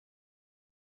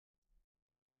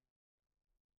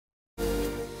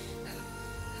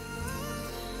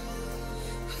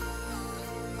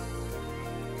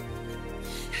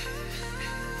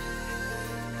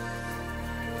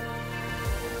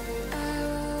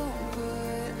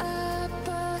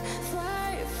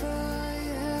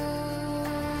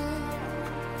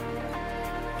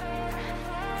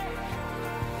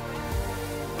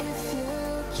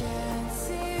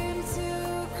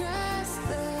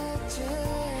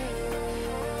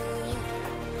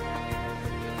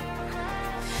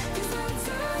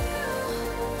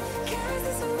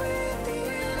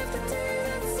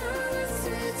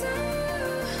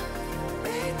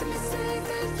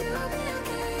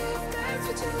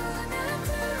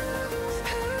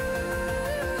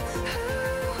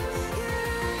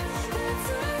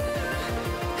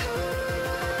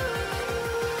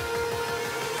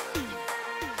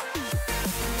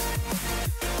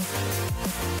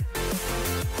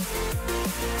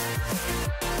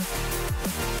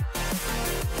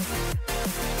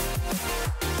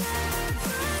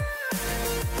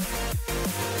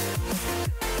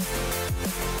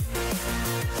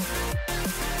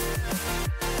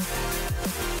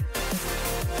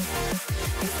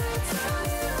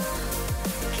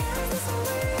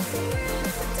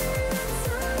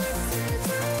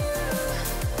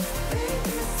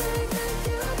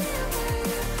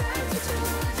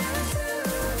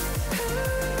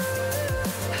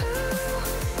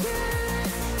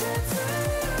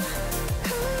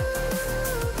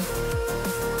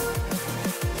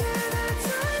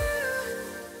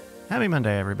Happy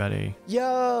Monday, everybody.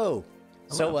 Yo!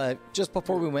 Hello. So just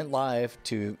before we went live,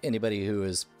 to anybody who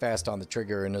is fast on the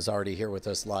trigger and is already here with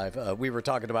us live, we were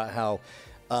talking about how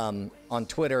on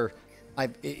Twitter,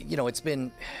 it's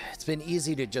been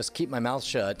easy to just keep my mouth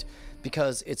shut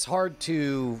because it's hard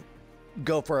to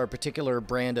go for a particular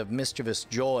brand of mischievous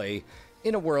joy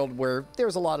in a world where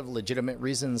there's a lot of legitimate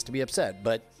reasons to be upset.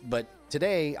 But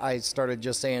today I started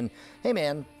just saying, hey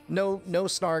man, no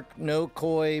snark, no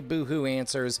coy, boohoo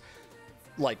answers.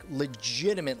 Like,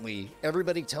 legitimately,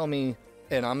 everybody tell me,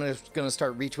 and I'm just going to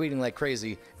start retweeting like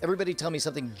crazy, everybody tell me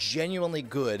something genuinely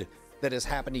good that has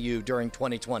happened to you during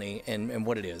 2020 and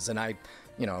what it is. And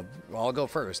I'll go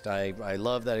first. I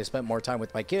love that I spent more time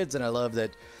with my kids, and I love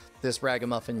that this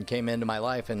ragamuffin came into my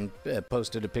life and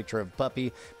posted a picture of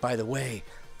Puppy. By the way,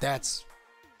 that's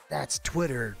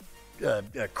Twitter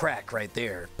crack right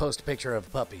there. Post a picture of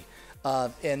Puppy.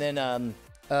 And then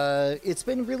it's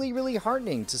been really, really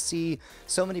heartening to see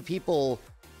so many people.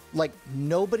 Like,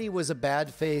 nobody was a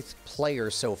bad faith player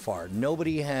so far.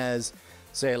 Nobody has,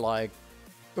 say, like,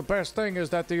 the best thing is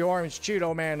that the Orange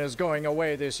Cheeto Man is going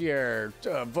away this year.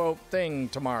 Vote thing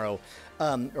tomorrow.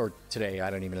 Or today, I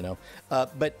don't even know.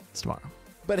 But It's tomorrow.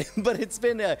 But it's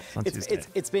been Tuesday.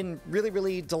 it's been really,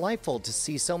 really delightful to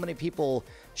see so many people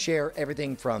share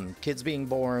everything from kids being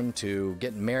born to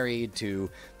getting married to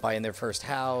buying their first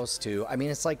house to, I mean,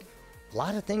 it's like a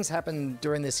lot of things happened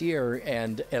during this year,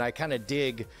 and I kind of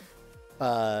dig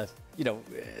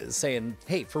saying,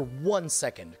 hey, for 1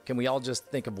 second, can we all just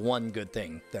think of one good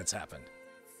thing that's happened?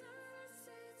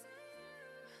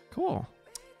 Cool.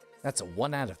 That's a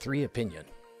 1 out of 3 opinion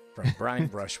from Brian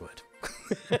Brushwood.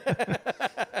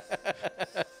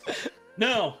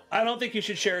 No, I don't think you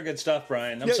should share good stuff,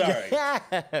 Brian. I'm sorry.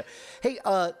 Hey,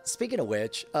 speaking of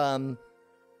which,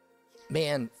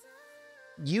 man,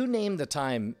 you name the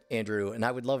time, Andrew, and I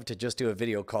would love to just do a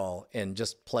video call and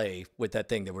just play with that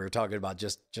thing that we were talking about,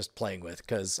 just playing with,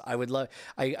 because I would love.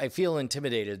 I feel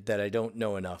intimidated that I don't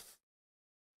know enough.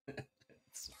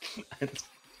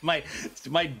 my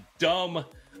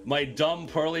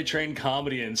poorly trained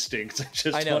comedy instincts.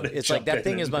 I know, it's like that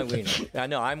thing is my wiener. I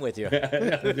know, I'm with you.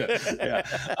 Yes,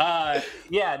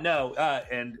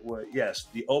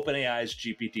 the OpenAI's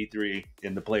GPT-3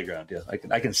 in the playground. Yeah,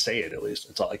 I can say it at least.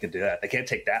 That's all I can do. That I can't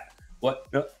take that. What?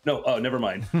 No. Oh, never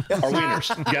mind. Our wieners,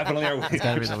 definitely our wieners. It's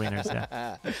gotta be the wieners,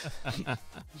 yeah.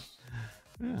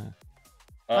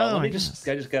 I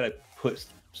just gotta put.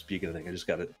 Speaking of thing, I just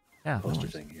got a poster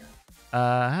worries. thing here. Hello,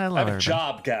 I have a everybody.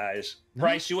 job, guys.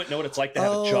 Bryce, you wouldn't know what it's like to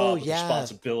have a job with yeah.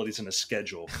 responsibilities and a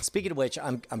schedule. Speaking of which,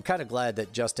 I'm kind of glad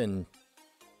that Justin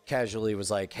casually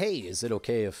was like, hey, is it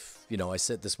okay if, I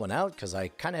sit this one out? Because I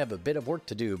kind of have a bit of work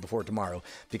to do before tomorrow.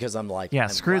 Because I'm like, Yeah,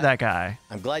 screw that guy.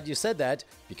 I'm glad you said that,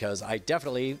 because I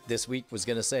definitely this week was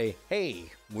going to say, hey,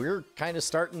 we're kind of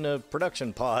starting a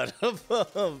production pod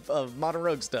of Modern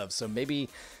Rogue stuff. So maybe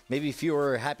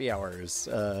fewer happy hours.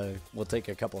 We'll take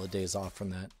a couple of days off from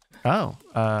that.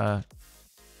 Oh,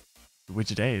 which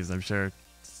days? I'm sure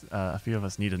a few of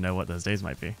us need to know what those days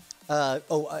might be.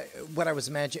 What I was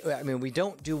imagining, I mean, we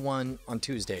don't do one on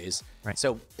Tuesdays. Right.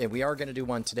 So and we are going to do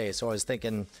one today. So I was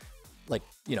thinking, like,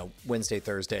 Wednesday,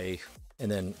 Thursday,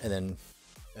 and then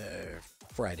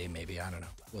Friday, maybe. I don't know.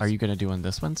 Are you going to do one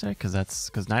this Wednesday? Because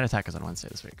Night Attack is on Wednesday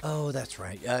this week. Oh, that's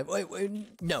right.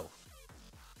 Wait, no.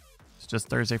 It's just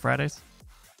Thursday, Fridays?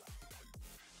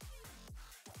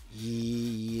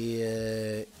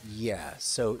 Yeah.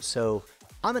 So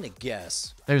I'm gonna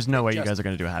guess. There's no way you guys are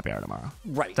going to do a happy hour tomorrow.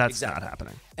 Right. That's exactly. not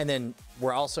happening. And then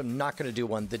we're also not going to do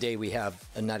one the day we have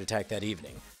a Night Attack that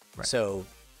evening. Right. So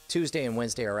Tuesday and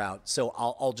Wednesday are out. So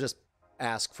I'll just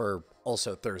ask for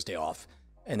also Thursday off,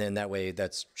 and then that way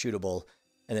that's shootable.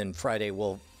 And then Friday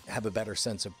we'll have a better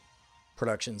sense of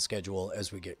production schedule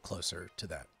as we get closer to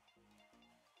that.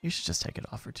 You should just take it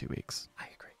off for 2 weeks. I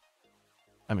agree.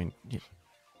 I mean,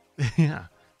 yeah.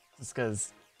 Just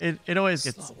because it always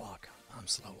gets... Slow walk. I'm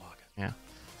slow walking. Yeah.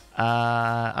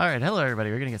 All right. Hello, everybody.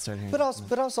 We're going to get started here. But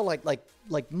also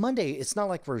like Monday, it's not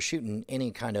like we're shooting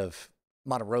any kind of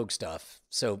Modern Rogue stuff.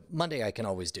 So Monday I can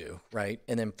always do, right?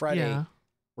 And then Friday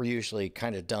we're usually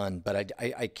kind of done, but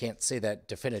I can't say that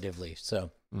definitively.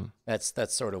 So that's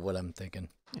sort of what I'm thinking.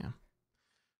 Yeah.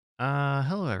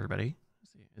 Hello, everybody.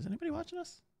 Let's see. Is anybody watching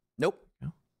us? Nope.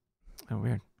 No. Oh,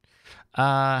 weird.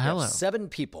 Hello. 7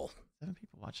 people. 7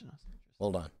 people watching us.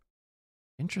 Hold on.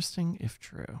 Interesting if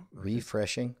true.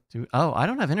 Refreshing. I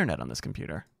don't have internet on this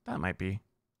computer. That might be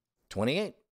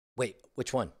 28. Wait,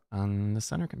 which one? on the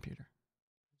center computer.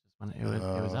 It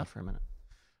was out for a minute.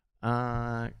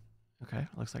 Okay,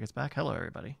 looks like it's back. Hello,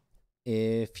 everybody.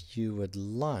 If you would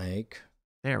like,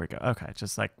 There we go. Okay,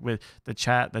 just like with the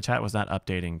chat was not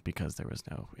updating because there was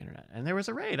no internet, and there was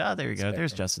a raid. Oh, there you go.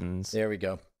 There's Justin's. There we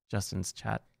go. Justin's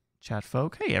chat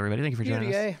folk. Hey everybody, thank you for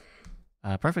joining UDA.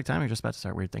 us. Perfect time. We're just about to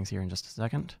start weird things here in just a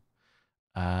second.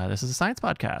 This is a science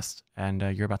podcast, and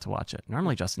you're about to watch it.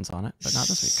 Normally Justin's on it, but not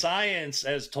this week. Science,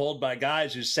 as told by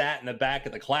guys who sat in the back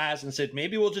of the class and said,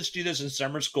 maybe we'll just do this in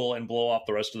summer school and blow off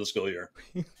the rest of the school year.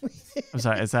 I'm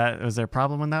sorry. Was there a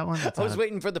problem in that one? I was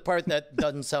waiting for the part that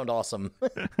doesn't sound awesome.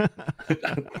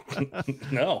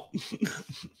 No.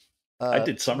 I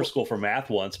did summer school for math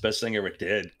once. Best thing I ever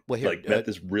did. Well, here, met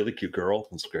this really cute girl.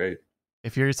 It's great.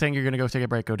 If you're saying you're going to go take a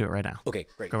break, go do it right now. Okay,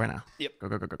 great. Go right now. Yep. Go.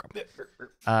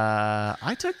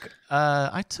 I took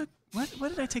what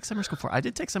did I take summer school for? I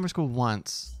did take summer school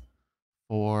once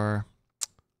for,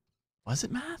 was it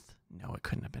math? No, it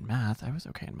couldn't have been math. I was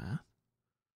okay in math.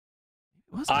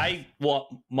 It was math.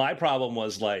 My problem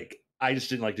was like, I just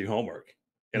didn't like to do homework.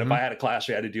 And if I had a class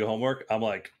where I had to do homework, I'm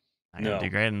like, I gotta do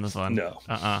great in this one. No,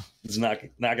 it's not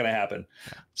gonna happen.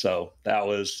 Yeah. So that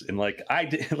was, and like I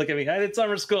did, look at me, I did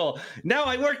summer school. Now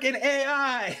I work in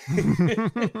AI.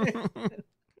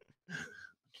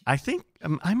 I think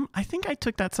I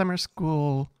took that summer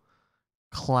school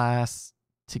class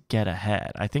to get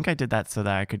ahead. I think I did that so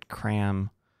that I could cram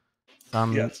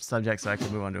some subjects so I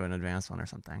could move on to an advanced one or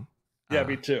something. Yeah,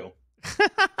 me too.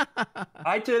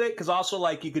 I did it because also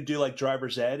like you could do like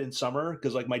driver's ed in summer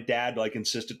because like my dad like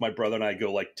insisted my brother and I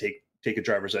go like take a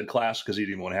driver's ed class because he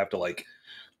didn't want to have to like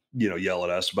yell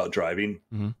at us about driving.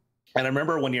 Mm-hmm. And I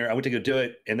remember one year I went to go do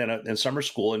it, and then in summer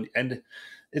school, and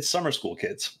it's summer school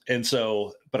kids, and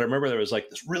so but I remember there was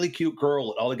like this really cute girl,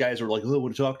 and all the guys were like, oh,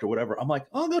 want to talk to her, whatever. I'm like,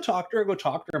 oh, go talk to her.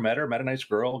 Met a nice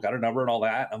girl, got her number and all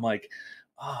that. I'm like,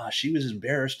 she was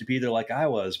embarrassed to be there like I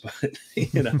was, but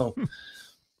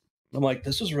I'm like,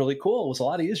 this was really cool. It was a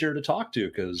lot easier to talk to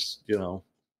because,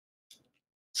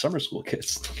 summer school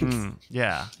kids.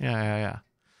 Yeah.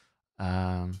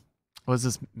 Was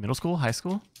this middle school, high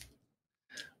school?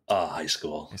 High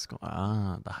school. High school.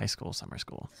 The high school, summer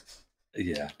school.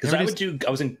 Yeah, because I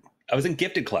was in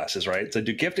gifted classes, right? So I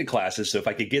do gifted classes. So if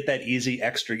I could get that you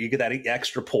get that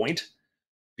extra point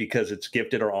because it's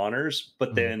gifted or honors.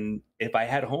 But then if I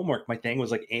had homework, my thing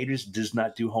was like, Andrew does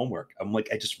not do homework. I'm like,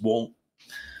 I just won't.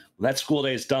 That school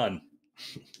day is done.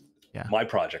 Yeah. My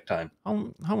project time.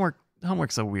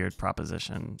 Homework's a weird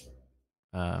proposition.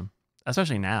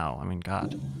 Especially now. I mean,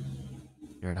 God,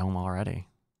 you're at home already.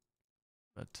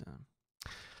 But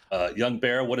Young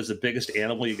Bear, what is the biggest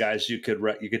animal you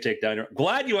could take down?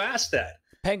 Glad you asked that.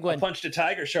 Penguin. I punched a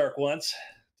tiger shark once.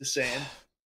 Just saying.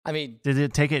 I mean, did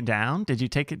it take it down? Did you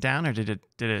take it down, or did it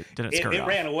scurry off? It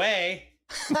ran away.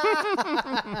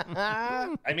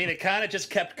 I mean, it kind of just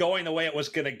kept going the way it was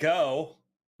going to go.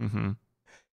 Mm-hmm.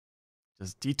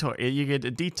 Just detour. You get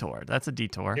a detour. That's a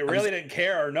detour. It really didn't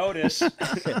care or notice.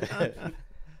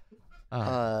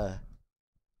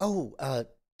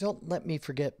 Don't let me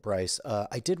forget, Bryce.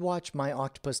 I did watch My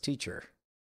Octopus Teacher.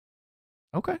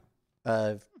 Okay.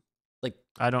 I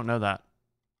don't know that.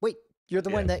 Wait, you're the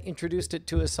one that introduced it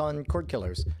to us on Cord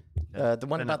Killers. The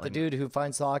one about the dude who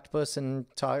finds the octopus and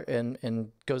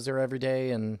goes there every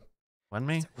day and. Wasn't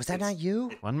me? Was that not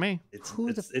you? Wasn't me?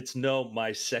 It's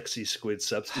my sexy squid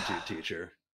substitute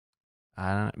teacher.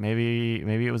 I don't know.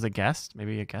 Maybe it was a guest.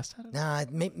 Maybe a guest had it. Nah,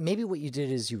 maybe what you did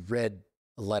is you read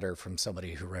a letter from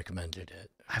somebody who recommended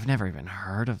it. I've never even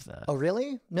heard of that. Oh,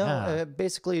 really? No. Yeah.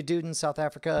 Basically, a dude in South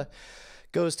Africa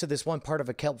goes to this one part of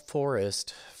a kelp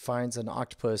forest, finds an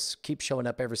octopus, keeps showing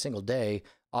up every single day.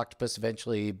 Octopus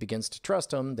eventually begins to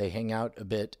trust him. They hang out a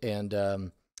bit,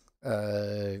 and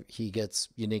he gets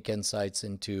unique insights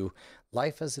into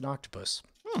life as an octopus.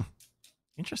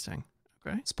 Interesting.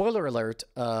 Okay. Spoiler alert,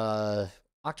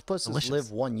 octopuses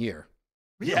live 1 year.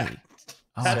 Really? Yeah.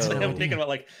 That's what I'm thinking about.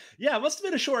 Like, yeah, it must have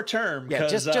been a short term. Yeah,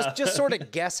 just sort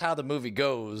of guess how the movie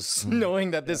goes,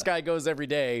 knowing that this guy goes every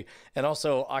day, and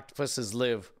also octopuses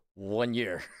live 1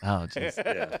 year. Oh, jeez.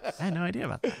 Yeah. I had no idea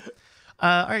about that.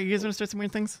 All right, you guys want to start some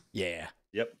weird things? Yeah.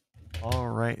 Yep. All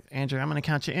right, Andrew, I'm going to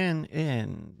count you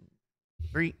in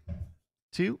 3,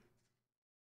 2.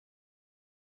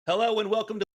 Hello and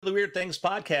welcome to the Weird Things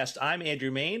Podcast. I'm Andrew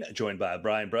Main, joined by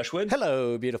Brian Brushwood.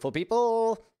 Hello, beautiful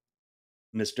people.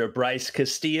 Mr. Bryce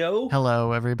Castillo.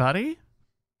 Hello, everybody.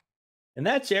 And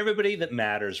that's everybody that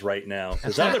matters right now,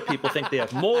 because other people think they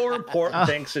have more important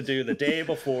things to do the day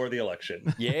before the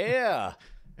election. Yeah.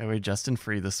 And we're Justin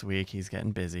Free this week. He's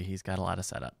getting busy. He's got a lot of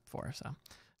setup for us. So,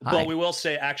 well, we will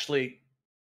say, actually,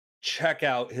 check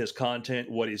out his content,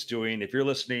 what he's doing. If you're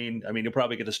listening, I mean, you'll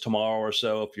probably get this tomorrow or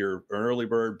so if you're an early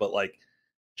bird, but like,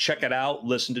 check it out.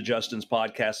 Listen to Justin's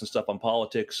podcast and stuff on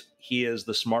politics. He is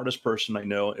the smartest person I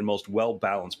know and most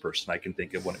well-balanced person I can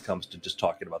think of when it comes to just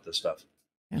talking about this stuff.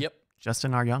 Yeah. Yep.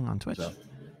 Justin R. Young on Twitch. So,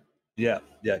 yeah.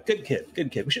 Good kid.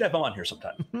 We should have him on here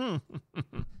sometime.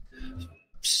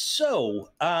 So,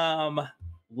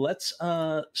 let's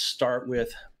start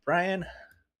with Brian.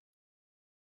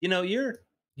 You know, you're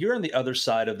on the other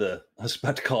side of I was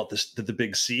about to call it the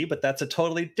big C, but that's a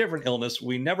totally different illness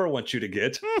we never want you to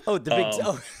get. Oh, the big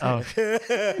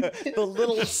the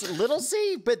little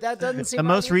C, but that doesn't seem the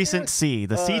most recent C,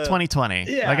 the C 2020.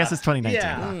 Yeah, I guess it's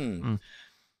 2019. Yeah.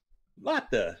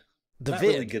 Not the vid,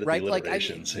 really good at right? the Like,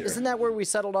 alliterations here. isn't that where we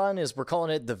settled on? Is we're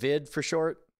calling it the vid for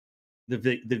short? The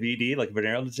VD, like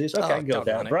venereal disease. Okay, I can go with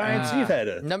that. Brian, so you've had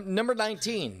a number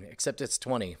 19, except it's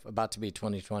 20, about to be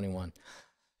 2021.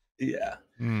 Yeah.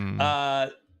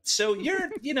 So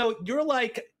you're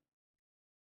like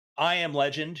I Am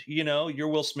Legend, you're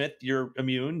Will Smith, you're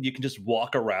immune. You can just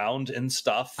walk around and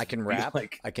stuff. I can rap,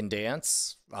 I can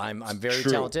dance. I'm very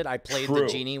True. talented. I played the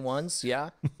genie once.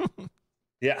 Yeah.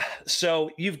 Yeah. So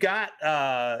you've got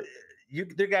there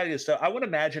got to be stuff. I want to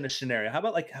imagine a scenario. How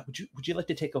about would you like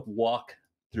to take a walk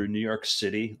through New York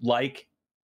City like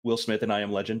Will Smith and I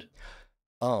Am Legend?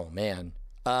 Oh man.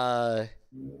 I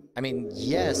mean,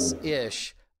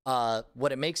 yes-ish.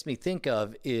 What it makes me think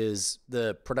of is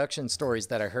the production stories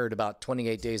that I heard about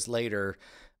 28 Days Later,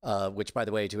 which, by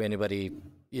the way, to anybody,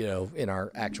 in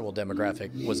our actual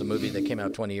demographic, was a movie that came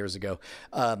out 20 years ago.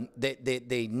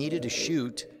 They needed to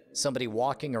shoot somebody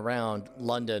walking around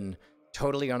London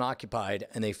totally unoccupied,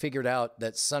 and they figured out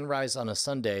that sunrise on a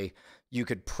Sunday, you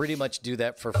could pretty much do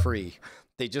that for free.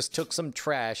 They just took some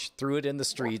trash, threw it in the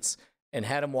streets, and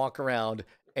had them walk around,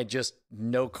 and just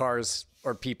no cars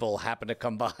or people happen to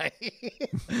come by.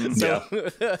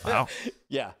 Wow.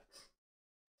 Yeah.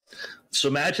 So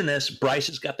imagine this. Bryce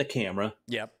has got the camera.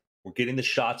 Yep. We're getting the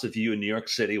shots of you in New York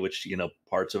City, which,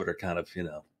 parts of it are kind of,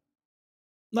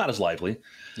 not as lively.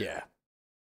 Yeah.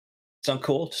 Sound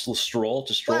cool? Just a little stroll.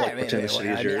 Pretend the city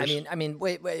is yours. I mean,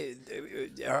 wait.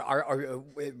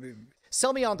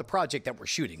 Sell me on the project that we're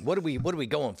shooting. What are we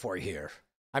going for here?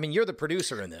 I mean, you're the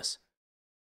producer in this.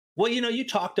 Well, you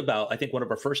talked about, I think, one of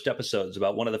our first episodes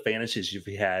about one of the fantasies you've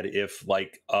had if,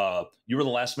 you were the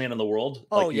last man in the world.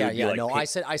 Oh, yeah. No, I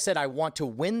said I want to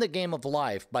win the game of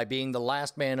life by being the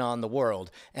last man on the world.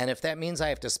 And if that means I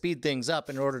have to speed things up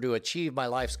in order to achieve my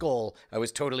life's goal, I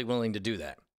was totally willing to do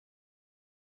that.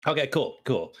 Okay,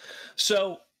 cool.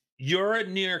 So you're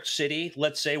in New York City.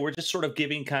 Let's say we're just sort of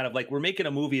giving kind of we're making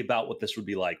a movie about what this would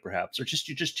be like, perhaps, or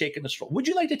you're just taking a stroll. Would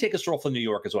you like to take a stroll from New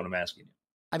York is what I'm asking you.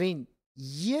 I mean,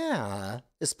 yeah,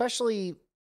 especially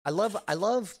I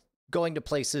love going to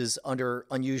places under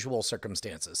unusual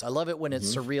circumstances. I love it when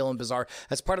it's surreal and bizarre.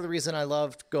 That's part of the reason I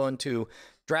loved going to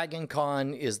Dragon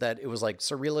Con, is that it was like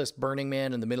surrealist Burning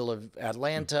Man in the middle of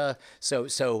Atlanta.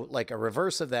 So like a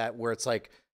reverse of that, where it's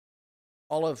like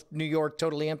all of New York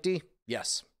totally empty.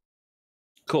 Yes.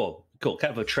 Cool.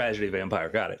 Kind of a tragedy vampire.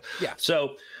 Got it. Yeah.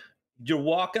 So you're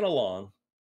walking along,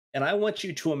 and I want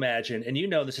you to imagine, and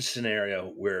this is a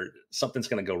scenario where something's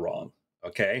going to go wrong.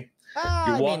 Okay.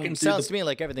 You're walking. Sounds to me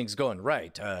like everything's going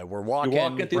right. We're walking. You're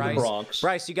walking through the Bronx.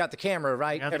 Bryce, you got the camera,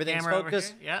 right? Everything's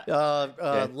focused.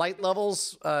 Yeah. Light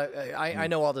levels. I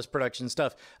know all this production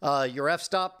stuff. Your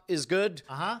f-stop is good.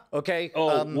 Okay.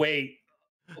 Oh, wait.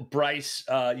 Bryce,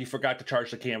 you forgot to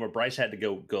charge the camera. Bryce had to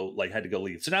go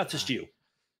leave. So now it's just you.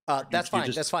 That's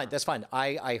fine.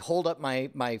 I hold up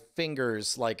my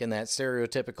fingers like in that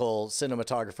stereotypical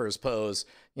cinematographer's pose,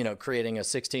 creating a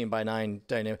 16:9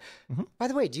 dynamic. By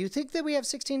the way, do you think that we have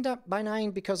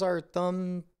 16:9 because our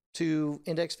thumb to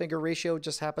index finger ratio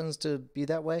just happens to be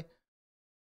that way?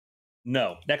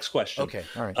 No. Next question. Okay.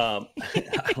 All right.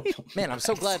 Man, I'm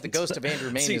so glad the ghost of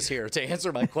Andrew Main is here to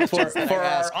answer my questions. For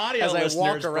our audio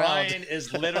listeners, Brian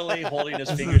is literally holding his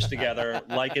fingers together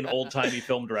like an old-timey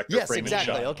film director. Yes,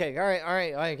 exactly. Okay. All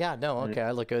right. Yeah. No. Okay.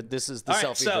 I look good. This is the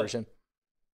selfie version.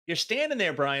 You're standing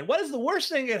there, Brian. What is the worst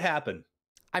thing that could happen?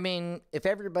 I mean, if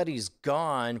everybody's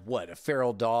gone, what, a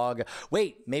feral dog?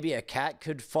 Wait, maybe a cat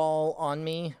could fall on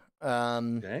me.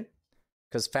 Okay.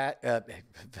 Because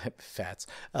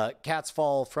cats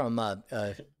fall from.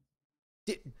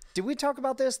 Did we talk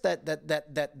about this? That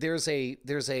there's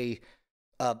a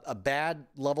bad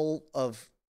level of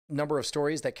number of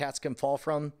stories that cats can fall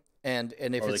from, and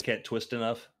if they can't twist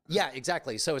enough. Yeah,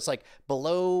 exactly. So it's like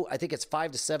below, I think it's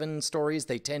 5 to 7 stories,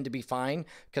 they tend to be fine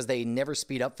because they never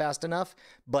speed up fast enough.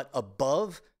 But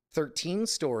above 13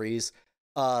 stories,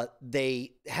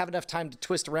 they have enough time to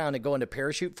twist around and go into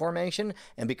parachute formation.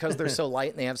 And because they're so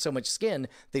light and they have so much skin,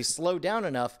 they slow down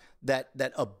enough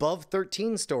that above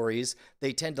 13 stories,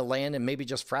 they tend to land and maybe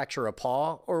just fracture a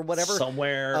paw or whatever.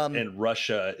 Somewhere in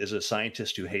Russia is a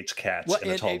scientist who hates cats in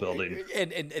a tall building.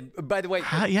 And by the way,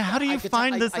 how do you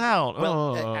find this out?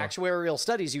 Well, actuarial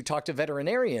studies, you talk to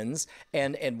veterinarians,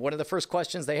 and one of the first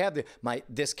questions they have,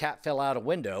 this cat fell out a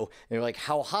window, and they're like,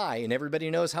 how high? And everybody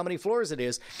knows how many floors it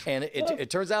is, and it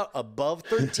turns out above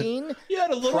 13. He had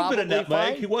a little bit of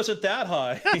nutmeg. He wasn't that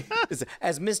high.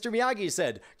 As Mr. Miyagi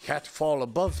said, cat fall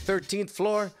above 13th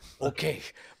floor, okay.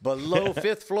 Below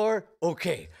 5th floor,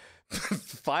 okay.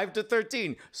 5 to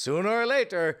 13, sooner or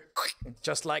later,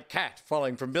 just like cat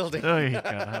falling from building. Oh, yeah.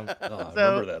 I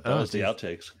remember that. That was the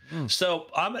outtakes. So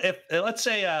if let's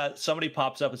say somebody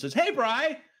pops up and says, "Hey,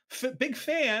 Bri, big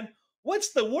fan.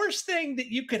 What's the worst thing that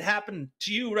you could happen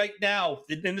to you right now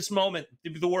in this moment?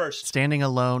 The worst." Standing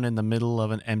alone in the middle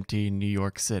of an empty New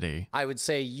York City. I would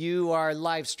say you are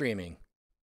live streaming.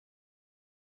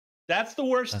 That's the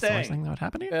worst That's thing. the worst thing that would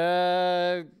happen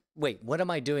to you? Wait, what am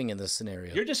I doing in this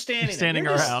scenario? You're just standing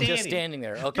there. around. Just standing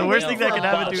there. Okay. The worst thing that could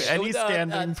happen to any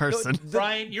standing person.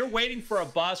 Brian, you're waiting for a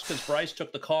bus because Bryce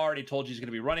took the car and he told you he's going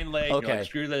to be running late. Okay. You're like,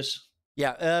 screw this.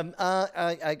 Yeah.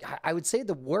 I would say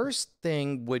the worst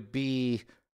thing would be.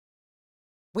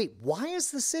 Wait, why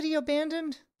is the city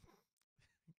abandoned?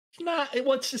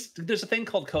 It's just there's a thing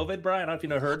called COVID, Brian. I don't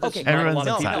know if you heard this. Okay, Then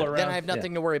I have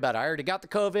nothing to worry about. I already got the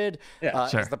COVID. Yeah,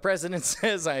 sure. As the president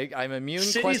says, I'm immune.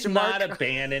 City's not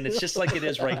abandoned. It's just like it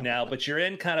is right now. But you're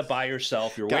in kind of by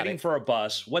yourself. You're waiting for a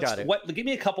bus. What? Give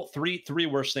me a couple, three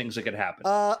worst things that could happen.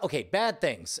 Okay, bad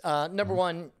things. Number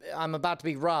one, I'm about to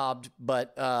be robbed,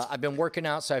 but I've been working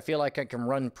out, so I feel like I can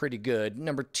run pretty good.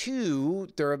 Number two,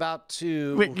 they're about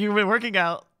to. Wait, you've been working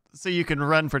out so you can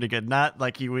run pretty good, not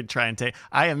like you would try and take.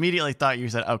 I immediately thought you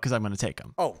said, "Oh, because I'm going to take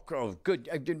him." Oh, good.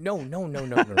 No.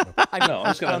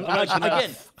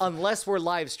 Again, unless we're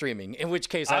live streaming, in which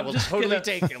case I will totally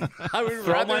take him. I would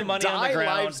throw rather my money die on the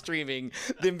ground. live streaming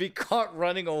than be caught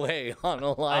running away on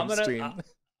a live stream.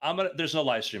 There's no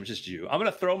live stream. It's just you. I'm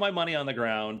going to throw my money on the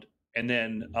ground. And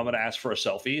then I'm going to ask for a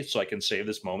selfie so I can save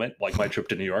this moment, like my trip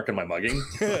to New York and my mugging.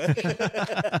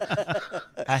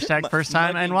 Hashtag first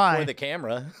time and why. For the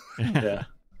camera. Yeah.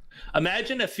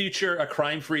 Imagine a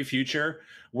crime-free future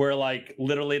where like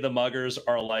literally the muggers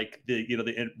are like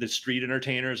the street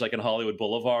entertainers like in Hollywood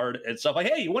Boulevard and stuff. Like,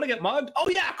 hey, you want to get mugged? Oh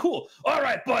yeah, cool. All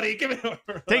right, buddy, give it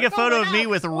over. Take a photo of me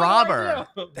with robber.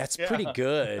 That's pretty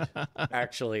good,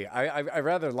 actually. I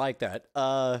rather like that.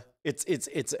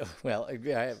 It's well,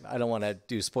 I don't want to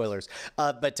do spoilers,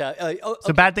 but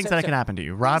so bad things that can happen to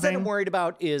you. Robbing. What I'm worried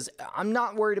about is I'm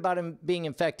not worried about him being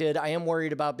infected. I am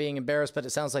worried about being embarrassed, but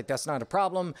it sounds like that's not a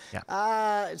problem.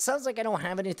 Yeah. It sounds like I don't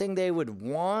have anything they would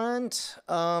want.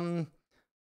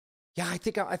 Yeah, I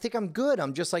think I'm good.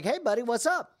 I'm just like, hey, buddy, what's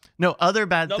up? No, other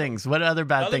bad things. What other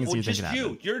bad things do you think could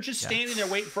happen? You're just standing there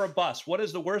waiting for a bus. What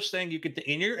is the worst thing you could?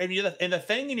 And the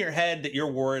thing in your head that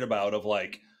you're worried about of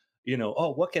like,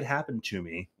 oh, what could happen to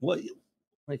me? What?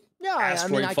 Like, yeah, I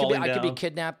mean, I could be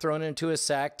kidnapped, thrown into a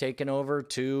sack, taken over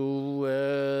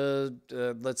to,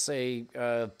 let's say,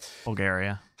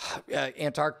 Bulgaria,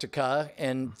 Antarctica,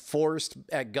 and forced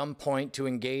at gunpoint to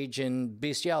engage in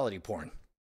bestiality porn.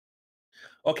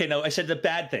 Okay, no, I said the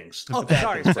bad things.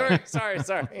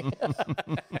 Sorry.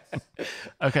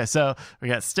 Okay, so we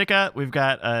got stick up. We've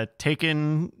got a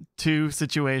taken to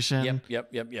situation.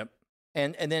 Yep.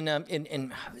 And then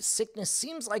in sickness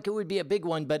seems like it would be a big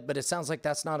one, but it sounds like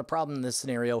that's not a problem in this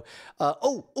scenario.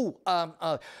 Oh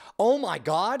my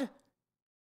God.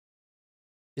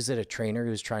 Is it a trainer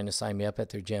who's trying to sign me up at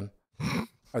their gym?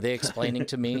 Are they explaining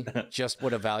to me just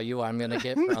what a value I'm going to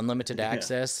get for unlimited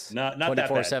access? Not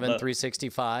 24/7,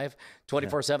 365,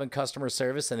 24/7 customer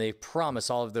service, and they promise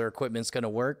all of their equipment's going to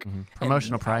work. Mm-hmm.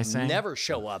 Promotional pricing. Never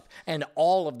show up, and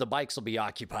all of the bikes will be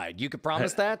occupied. You could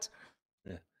promise that?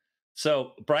 Yeah.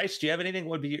 So, Bryce, do you have anything?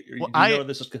 I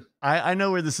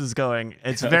know where this is going.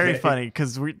 It's very funny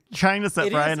because we're trying to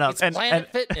set Brian up. It's Planet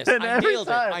Fitness. And I nailed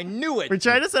it. I knew it. We're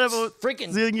trying to set up a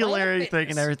freaking singularity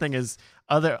thing, and everything is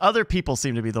other people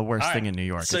seem to be the worst thing in New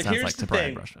York. So it sounds here's like the to Brian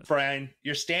thing, Brushwood. Brian,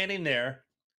 you're standing there,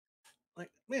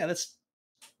 like, man, this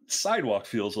sidewalk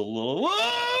feels a little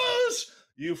loose.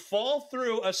 You fall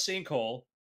through a sinkhole.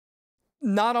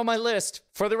 Not on my list,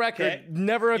 for the record. Okay.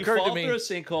 Never occurred to me. You fall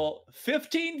through a sinkhole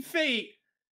 15 feet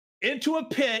into a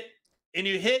pit, and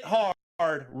you hit hard,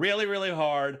 really, really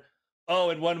hard.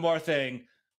 Oh, and one more thing.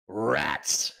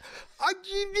 Rats.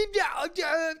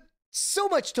 So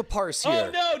much to parse here.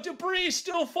 Oh, no. Debris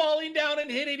still falling down and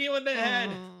hitting you in the head.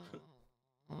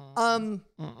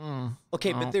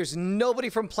 Okay, but there's nobody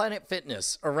from Planet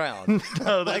Fitness around.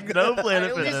 No, there's no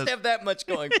Planet Fitness. I at least have that much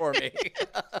going for me.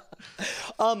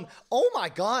 Oh my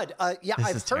God. Yeah, This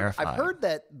is I've terrifying. heard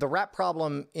that the rat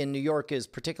problem in New York is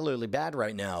particularly bad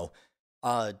right now.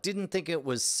 Didn't think it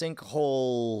was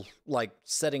sinkhole, like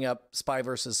setting up spy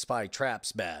versus spy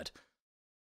traps bad.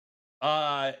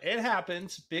 It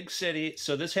happens, big city.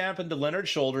 So this happened to Leonard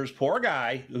Shoulders, poor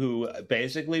guy who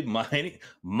basically minding his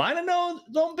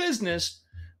own business.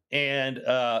 And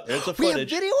there's the We have footage.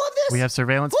 video of this? We have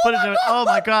surveillance Oh footage my of it. Oh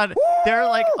my God. There are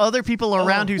like Woo! other people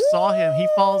around who saw him. He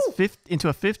falls into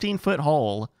a 15-foot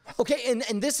hole. Okay,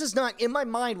 and this is not in my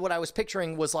mind. What I was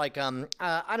picturing was like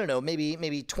I don't know,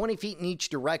 maybe 20 feet in each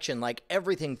direction, like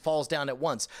everything falls down at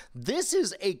once. This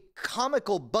is a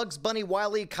comical Bugs Bunny,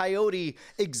 Wile E. Coyote,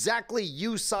 exactly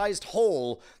you-sized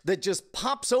hole that just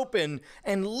pops open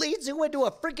and leads you into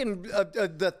a freaking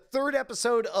the third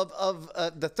episode of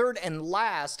the third and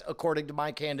last, according to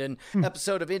Mike Handon,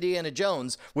 episode of Indiana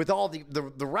Jones with all the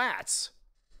rats.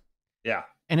 Yeah.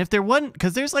 And if there wasn't,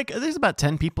 because there's about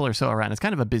 10 people or so around. It's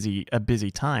kind of a busy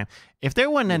time. If there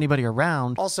wasn't anybody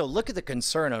around, Also, look at the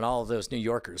concern on all of those New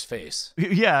Yorkers' face.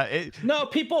 yeah, No,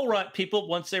 people run. People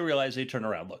once they realize they turn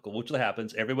around. Look, which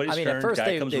happens. Everybody's I mean, turned. at first Guy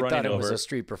they comes thought running it was over. a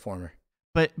street performer.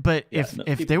 but Yeah, if no,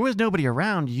 if people- there was nobody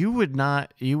around, you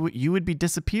would be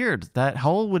disappeared. That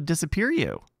hole would disappear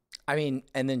you. I mean,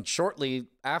 and then shortly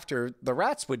after, the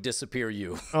rats would disappear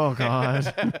you. Oh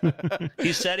God.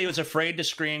 He said he was afraid to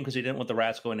scream because he didn't want the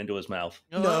rats going into his mouth.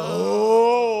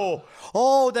 No.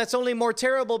 Oh, that's only more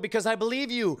terrible because I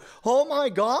believe you. Oh my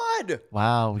God.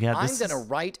 Wow. Yeah. I'm This going to is-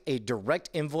 write a direct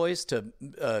invoice to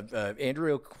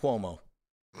Andrew Cuomo.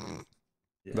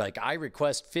 Yeah. Like, I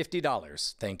request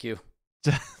 $50. Thank you.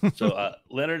 So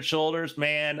Leonard Shoulders,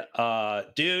 man,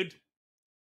 dude,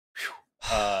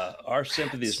 our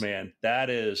sympathies, man. That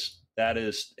is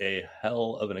a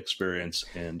hell of an experience,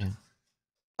 and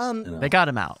you know. They got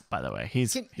him out, by the way.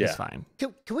 He's Yeah. fine.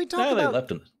 Can we talk No, they about?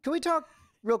 left him. Can we talk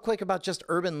real quick about just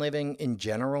urban living in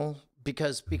general?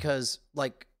 Because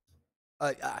like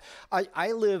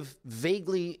I live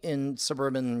vaguely in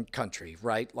suburban country,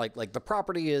 right? Like the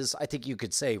property is, I think you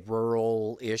could say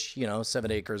rural-ish,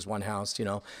 7 acres, one house,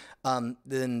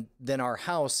 Then our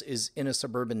house is in a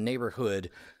suburban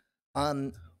neighborhood.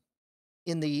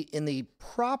 In the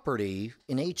property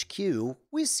in HQ,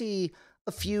 we see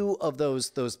a few of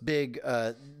those big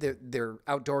they're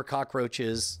outdoor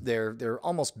cockroaches. They're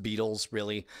almost beetles,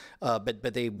 really,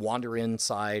 but they wander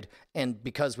inside. And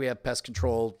because we have pest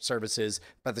control services,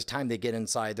 by the time they get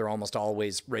inside, they're almost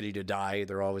always ready to die.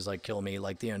 They're always like, kill me,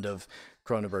 like the end of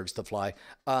Cronenberg's The Fly.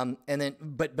 And then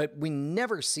but we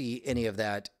never see any of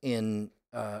that in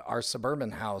our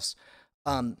suburban house.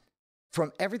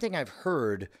 From everything I've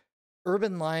heard,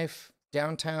 urban life,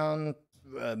 downtown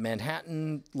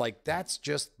Manhattan, like that's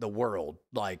just the world.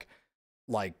 Like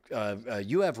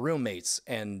you have roommates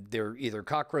and they're either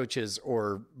cockroaches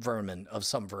or vermin of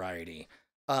some variety.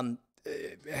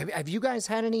 Have you guys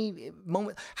had any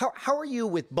moment? How are you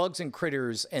with bugs and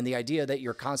critters and the idea that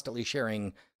you're constantly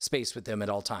sharing space with them at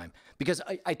all time? Because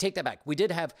I take that back. We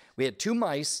had 2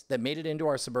 mice that made it into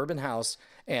our suburban house,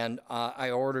 and I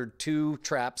ordered 2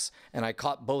 traps, and I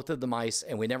caught both of the mice,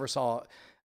 and we never saw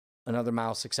another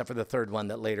mouse except for the third one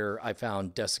that later I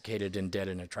found desiccated and dead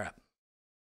in a trap.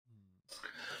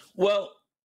 Well,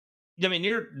 I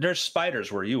mean, there's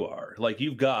spiders where you are. Like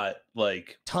you've got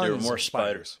like Tons there are more of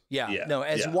spiders. Yeah. Yeah, No,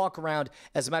 as yeah. you walk around,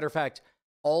 as a matter of fact,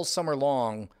 all summer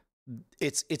long,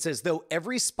 it's as though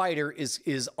every spider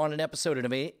is on an episode of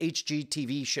an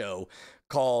HGTV show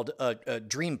called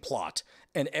Dream Plot,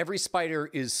 and every spider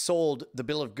is sold the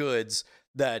bill of goods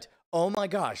that, oh my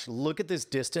gosh, look at this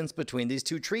distance between these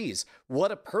 2 trees.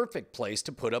 What a perfect place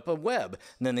to put up a web.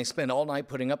 And then they spend all night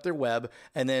putting up their web,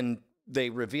 and then they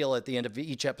reveal at the end of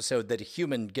each episode that a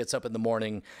human gets up in the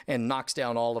morning and knocks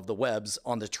down all of the webs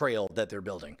on the trail that they're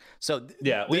building. So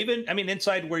Yeah, well, even I mean,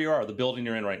 inside where you are, the building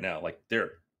you're in right now, like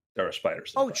there are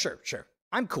spiders. Oh, sure.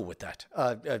 I'm cool with that.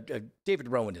 David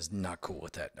Rowan is not cool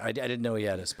with that. I didn't know he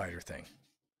had a spider thing.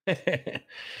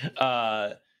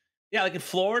 Yeah, like in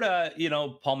Florida,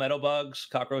 palmetto bugs,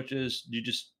 cockroaches.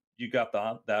 You got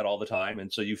that all the time,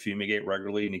 and so you fumigate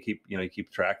regularly, and you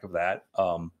keep track of that.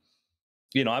 I'm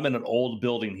in an old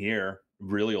building here,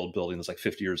 really old building that's like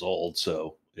 50 years old.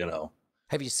 So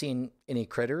Have you seen any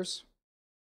critters?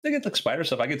 they get like spider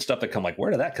stuff. I get stuff that come like,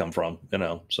 where did that come from?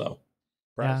 So.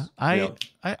 Yeah, Gross.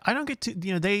 I don't get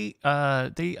to, they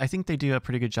I think they do a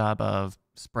pretty good job of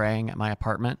spraying at my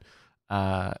apartment,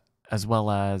 as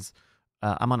well as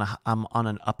I'm on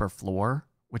an upper floor,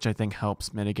 which I think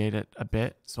helps mitigate it a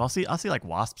bit. So I'll see like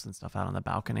wasps and stuff out on the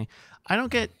balcony. I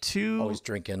don't get too Always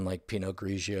drinking like Pinot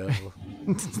Grigio.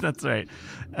 That's right.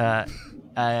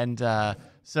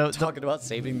 So talking about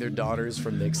saving their daughters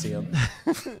from Nixium.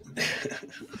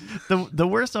 the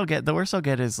worst I'll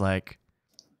get is like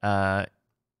I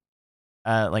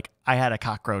had a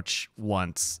cockroach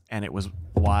once, and it was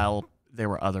while there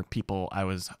were other people I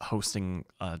was hosting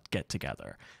a get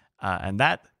together, and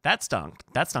that stunk.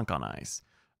 That stunk on ice.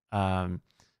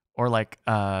 Or like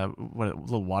what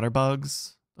little water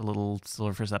bugs, the little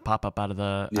silverfish that pop up out of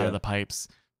the pipes.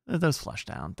 Those flush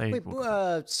down. Wait,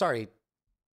 sorry,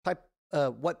 pipe.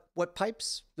 What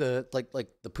pipes? The like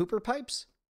the pooper pipes?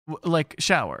 Like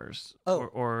showers. Oh.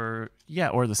 or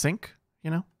the sink.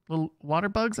 You know, little water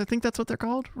bugs. I think that's what they're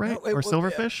called, right? Or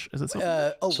silverfish? Is it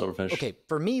silverfish? Silverfish. Okay,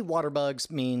 for me, water bugs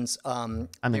means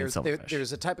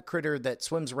there's a type of critter that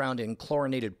swims around in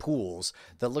chlorinated pools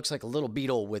that looks like a little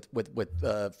beetle with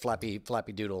flappy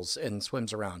doodles and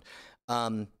swims around.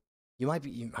 You might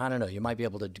be, I don't know, you might be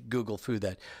able to Google food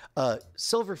that.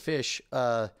 Silverfish,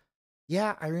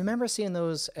 yeah, I remember seeing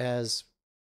those as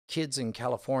kids in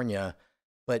California,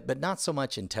 but not so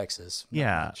much in Texas.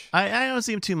 Yeah, I don't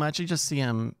see them too much. I just see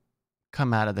them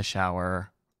come out of the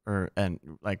shower I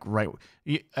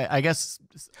guess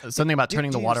something about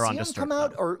turning the water on just come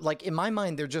out, or like in my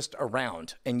mind they're just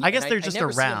around. And I guess they're just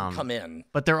never see them around. come in,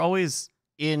 but they're always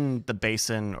in the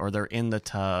basin or they're in the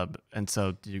tub, and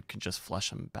so you can just flush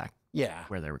them back. Yeah,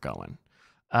 where they were going.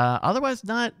 Otherwise,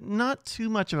 not too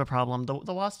much of a problem.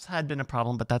 The wasps had been a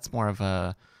problem, but that's more of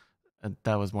a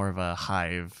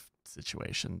hive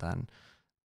situation than,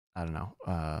 I don't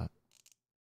know.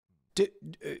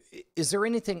 Is there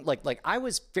anything like I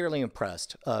was fairly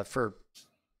impressed for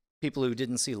people who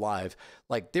didn't see live.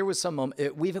 Like there was some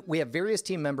moment, we have various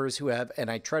team members who have,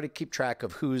 and I try to keep track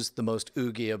of who's the most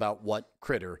oogie about what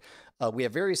critter. We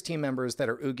have various team members that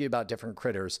are oogie about different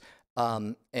critters.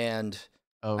 I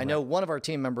know one of our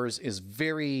team members is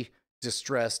very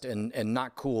distressed and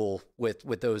not cool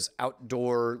with those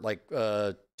outdoor, like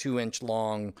 2-inch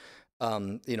long,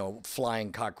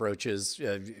 flying cockroaches.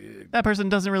 That person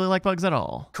doesn't really like bugs at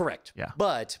all. Correct. Yeah.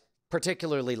 But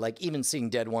particularly, like, even seeing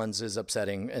dead ones is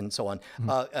upsetting and so on.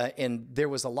 And there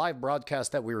was a live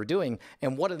broadcast that we were doing,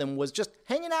 and one of them was just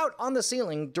hanging out on the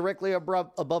ceiling directly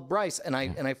above Bryce. And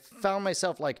I found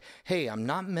myself like, hey, I'm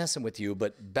not messing with you,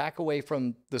 but back away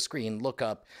from the screen, look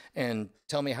up, and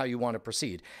tell me how you want to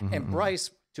proceed. And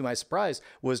Bryce, to my surprise,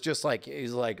 was just like,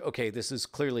 he's like, okay, this is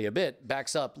clearly a bit,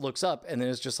 backs up, looks up, and then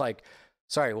it's just like,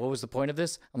 sorry, what was the point of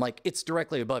this? I'm like, it's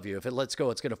directly above you. If it lets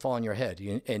go, it's going to fall on your head.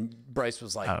 And Bryce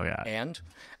was like, oh, yeah. And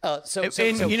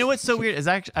you know what's so weird is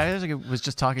I actually was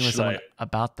just talking with someone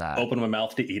about that. Open my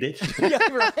mouth to eat it. Yeah,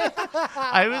 right.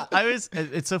 I was.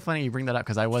 It's so funny you bring that up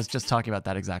because I was just talking about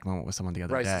that exact moment with someone the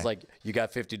other day. Bryce is like, you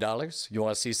got $50? You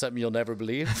want to see something you'll never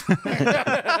believe?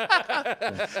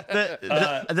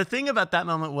 The thing about that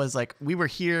moment was like we were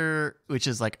here, which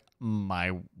is like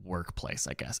my workplace,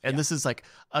 I guess. And this is like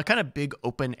a kind of big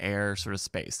open air sort of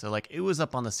space. So like it was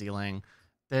up on the ceiling,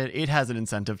 that it has an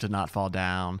incentive to not fall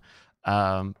down.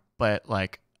 But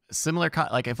like similar,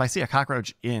 like if I see a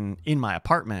cockroach in my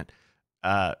apartment,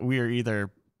 we are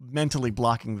either mentally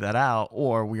blocking that out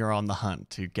or we are on the hunt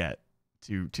to get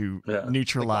to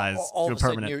neutralize like all to a of a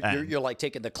permanent sudden you're like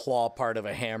taking the claw part of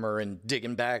a hammer and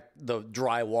digging back the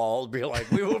drywall, be like,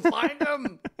 we will find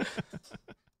them.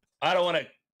 I don't want to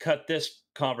cut this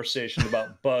conversation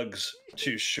about bugs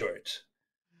too short,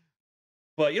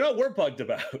 but you know what we're bugged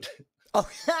about? Oh,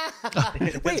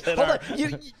 wait, hold on.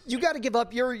 You got to give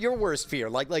up your worst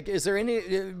fear. Like, is there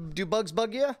any? Do bugs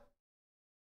bug you?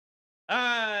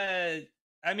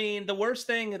 I mean, the worst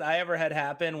thing that I ever had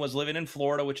happen was living in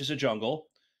Florida, which is a jungle,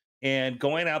 and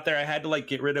going out there. I had to like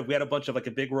get rid of. We had a bunch of like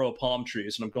a big row of palm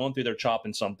trees, and I'm going through there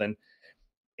chopping something,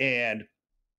 and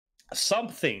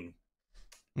something.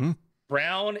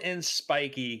 Brown and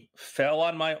spiky fell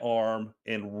on my arm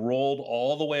and rolled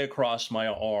all the way across my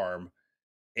arm,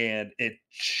 and it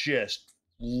just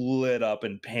lit up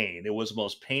in pain. It was the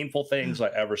most painful things I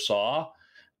ever saw.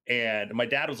 And my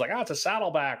dad was like, it's a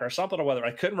saddleback or something or whatever.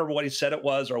 I couldn't remember what he said it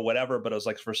was or whatever, but it was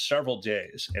like for several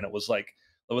days. And it was like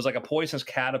a poisonous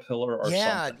caterpillar or something.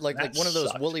 Yeah, like one of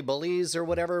those woolly bullies or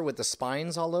whatever with the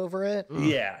spines all over it.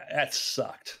 Yeah, that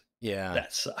sucked. Yeah,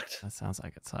 that sucked. That sounds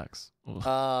like it sucks.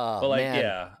 But like, man,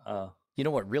 yeah. You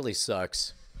know what really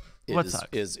sucks?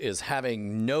 Is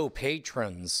having no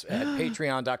patrons at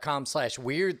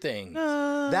patreon.com/weirdthing.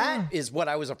 That is what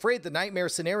I was afraid the nightmare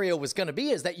scenario was going to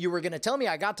be, is that you were going to tell me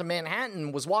I got to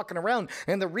Manhattan, was walking around,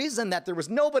 and the reason that there was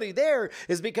nobody there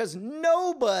is because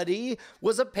nobody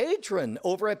was a patron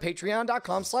over at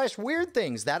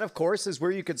patreon.com/weirdthings. That, of course, is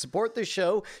where you can support this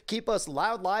show, keep us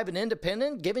loud, live, and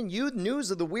independent, giving you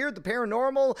news of the weird, the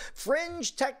paranormal,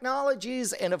 fringe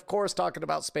technologies, and, of course, talking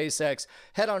about SpaceX.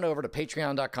 Head on over to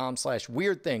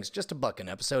patreon.com/weirdthings. Just $1 an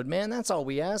episode, man. That's all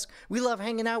we ask. We love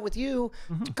hanging out with you.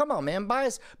 Come on, man. Buy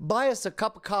us a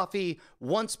cup of coffee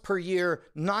once per year.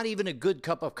 Not even a good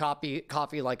cup of coffee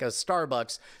like a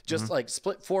Starbucks. Just like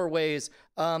split 4 ways.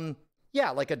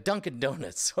 Yeah, like a Dunkin'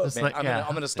 Donuts. Oh, man,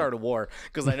 I'm gonna start a war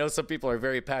because I know some people are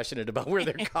very passionate about where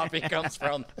their coffee comes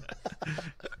from.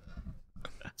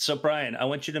 So, Brian, I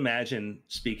want you to imagine,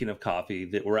 speaking of coffee,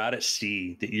 that we're out at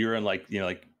sea, that you're in like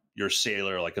you're a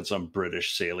sailor, like in some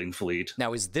British sailing fleet.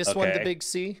 Now, is this one the big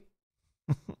C?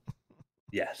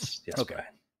 Yes. Okay. Brian.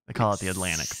 They call it the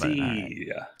Atlantic, but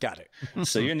Yeah. Got it.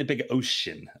 So you're in the big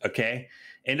ocean, okay?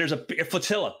 And there's a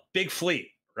flotilla, big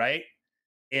fleet, right?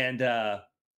 And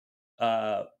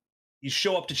you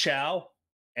show up to chow,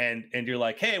 and you're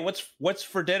like, hey, what's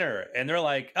for dinner? And they're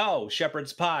like, oh,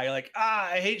 shepherd's pie. You're like,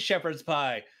 I hate shepherd's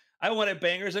pie. I wanted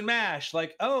bangers and mash.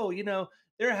 Like, oh,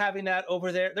 they're having that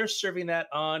over there. They're serving that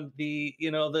on the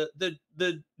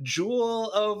Jewel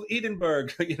of Edinburgh,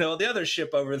 the other ship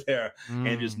over there.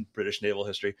 And just British naval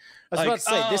history. I was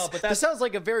about to say, this sounds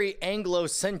like a very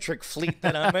Anglo-centric fleet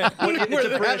that I'm in. Where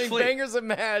they're having fleet. Bangers and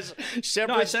mash, shepherd's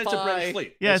No, I said it's a British pie.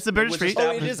 fleet. yeah, it's a British fleet.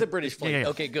 Oh, it is a British fleet. Yeah.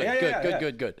 Okay,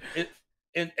 good, good.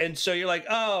 And so you're like,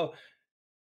 oh,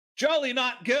 jolly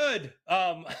not good.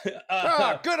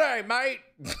 Good day, mate.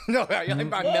 No, I'm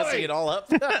messing it all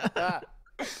up.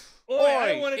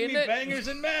 I wanted me bangers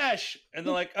and mash. And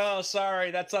they're like, oh,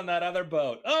 sorry, that's on that other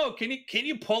boat. Oh, can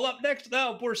you pull up next?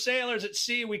 No, we're sailors at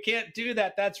sea. We can't do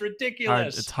that. That's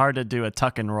ridiculous. It's hard to do a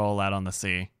tuck and roll out on the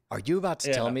sea. Are you about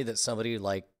to tell me that somebody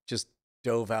just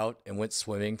dove out and went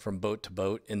swimming from boat to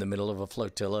boat in the middle of a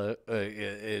flotilla?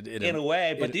 In a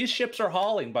way, but these ships are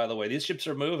hauling, by the way. These ships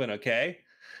are moving, okay?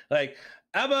 Like,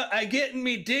 how about I get in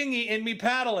me dinghy and me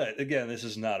paddle it? Again, this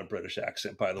is not a British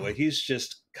accent, by the way. He's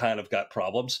just kind of got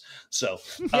problems. So,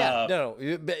 no.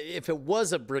 If it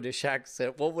was a British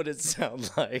accent, what would it sound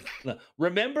like?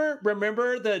 Remember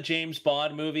the James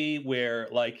Bond movie where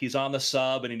like he's on the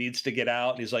sub and he needs to get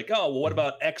out and he's like, oh, well, what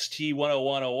about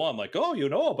XT-10101? I'm like, oh, you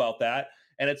know about that?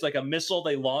 And it's like a missile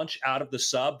they launch out of the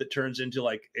sub that turns into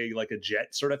like a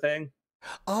jet sort of thing.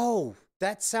 Oh,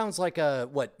 that sounds like a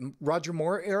Roger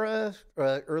Moore era,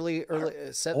 early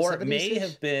 70s. Or it may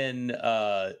have been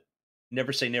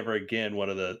Never Say Never Again, one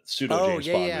of the pseudo James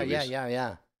Bond movies.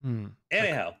 Yeah.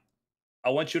 Anyhow, I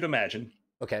want you to imagine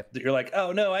that you're like,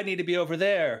 oh no, I need to be over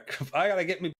there. I gotta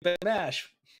get me mash.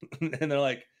 And they're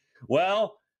like,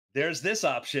 well, there's this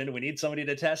option. We need somebody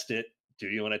to test it. Do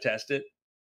you want to test it?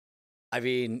 I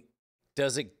mean,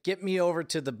 does it get me over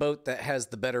to the boat that has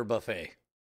the better buffet?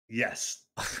 Yes.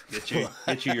 Get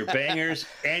you your bangers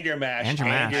and your mash and your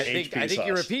I think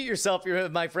you repeat yourself,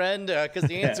 my friend, because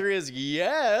the answer is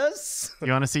yes.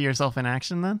 You want to see yourself in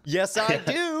action then? Yes, I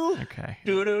do. Okay.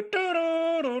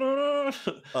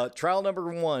 Trial number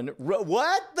 1.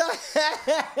 What the heck?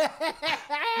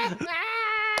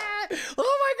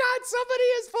 Oh my God, somebody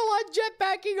is full on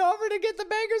jetpacking over to get the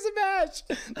bangers and mash.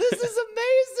 This is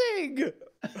amazing.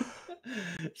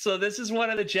 So this is one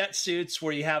of the jet suits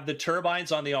where you have the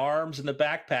turbines on the arms and the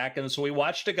backpack. And so we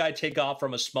watched a guy take off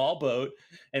from a small boat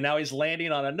and now he's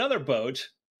landing on another boat.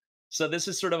 So this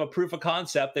is sort of a proof of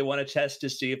concept. They want to test to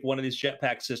see if one of these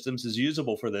jetpack systems is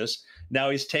usable for this. Now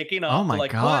he's taking off. Oh my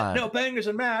God. What? No bangers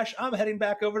and mash. I'm heading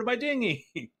back over to my dinghy.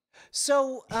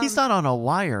 So he's not on a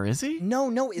wire, is he? No.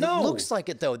 It looks like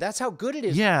it though. That's how good it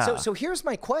is. Yeah. So here's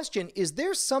my question: is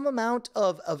there some amount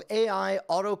of AI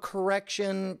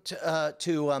autocorrection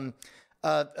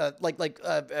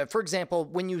for example,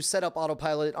 when you set up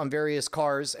autopilot on various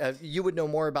cars, you would know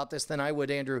more about this than I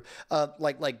would, Andrew.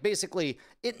 Basically,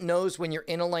 it knows when you're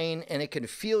in a lane and it can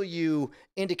feel you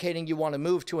indicating you want to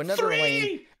move to another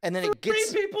lane, and then it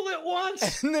gets 3 people at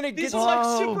once. And then it These gets are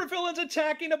like super villains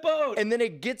attacking a boat. And then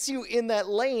it gets you in that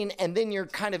lane, and then you're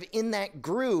kind of in that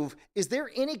groove. Is there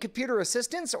any computer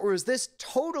assistance, or is this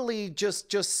totally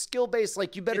just skill based?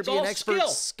 Like you better be an expert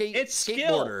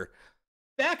skateboarder.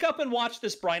 Back up and watch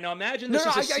this, Brian. Now imagine this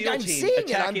is a SEAL I'm team seeing it.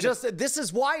 attacking. This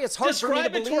is why it's hard for me to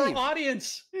believe. Describe it to our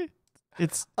audience.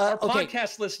 It's our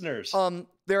podcast listeners.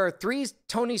 there are 3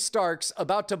 Tony Starks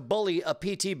about to bully a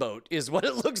PT boat, is what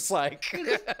it looks like.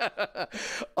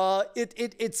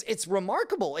 It's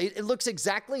remarkable. It looks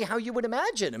exactly how you would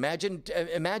imagine.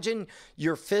 Imagine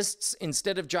your fists,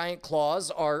 instead of giant claws,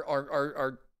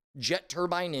 are jet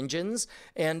turbine engines,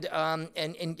 and I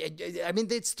mean,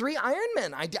 it's 3 Iron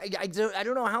Men. I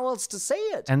don't know how else to say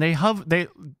it. And they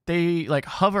like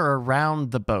hover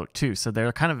around the boat too, so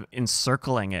they're kind of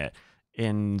encircling it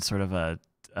in sort of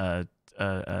a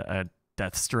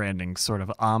Death Stranding sort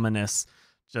of ominous,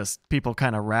 just people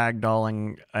kind of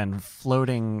ragdolling and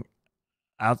floating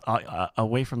out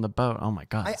away from the boat. Oh my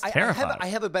God, it's terrifying. I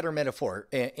have a better metaphor,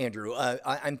 Andrew.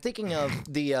 I'm thinking of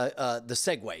the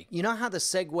Segway. You know how the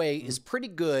Segway is pretty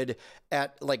good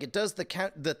at, like, it does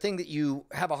the thing that you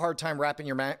have a hard time wrapping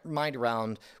your mind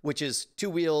around, which is 2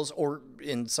 wheels, or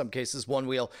in some cases 1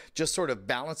 wheel, just sort of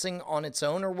balancing on its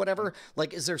own or whatever.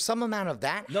 Like, is there some amount of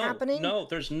that happening? No,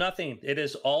 there's nothing. It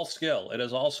is all skill. It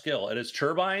is all skill. It is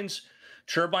turbines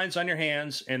on your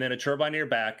hands, and then a turbine on your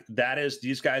back.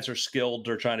 These guys are skilled.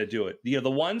 They're trying to do it.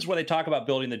 The ones where they talk about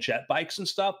building the jet bikes and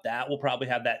stuff, that will probably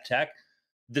have that tech.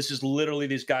 This is literally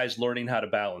these guys learning how to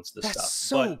balance this stuff. That's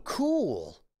so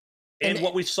cool. And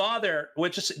what we saw there,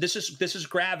 which is this is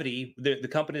Gravity, the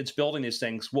company that's building these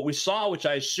things. What we saw, which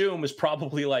I assume is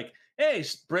probably like, hey,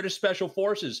 British Special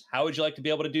Forces, how would you like to be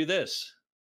able to do this?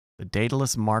 The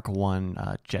Daedalus Mark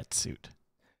I jet suit.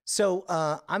 So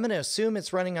I'm going to assume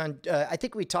it's running on, I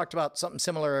think we talked about something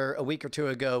similar a week or 2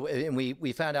 ago, and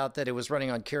we found out that it was running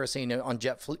on kerosene, on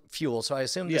jet fuel. So I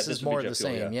assume this is more of the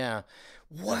same. Yeah.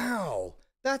 Wow.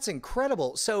 That's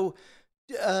incredible. So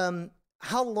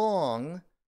how long,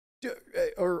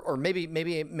 or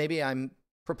maybe I'm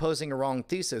proposing a wrong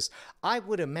thesis. I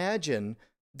would imagine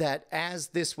that as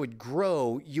this would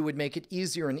grow, you would make it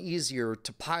easier and easier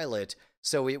to pilot,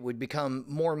 so it would become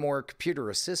more and more computer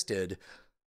assisted.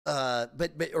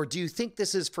 Or do you think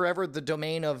this is forever the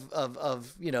domain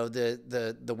of you know,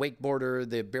 the wakeboarder,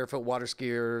 the barefoot water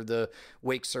skier, the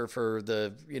wake surfer,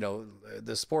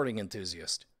 the sporting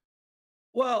enthusiast?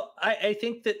 Well, I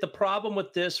think that the problem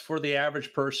with this for the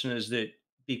average person is that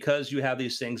because you have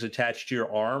these things attached to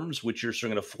your arms, which you're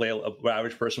sort of going to an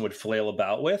average person would flail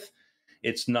about with,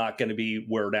 it's not going to be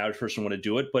where an average person would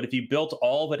do it. But if you built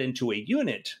all of it into a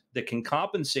unit that can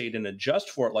compensate and adjust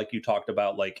for it, like you talked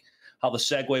about, like how the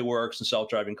Segway works and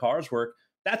self-driving cars work,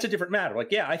 that's a different matter.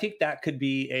 Like, yeah, I think that could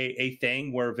be a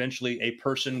thing where eventually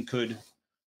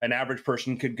an average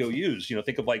person could go use.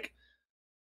 Think of, like,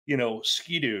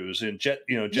 ski-doos and jet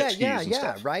skis and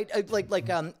stuff. Right.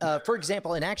 For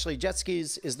example, and actually jet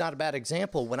skis is not a bad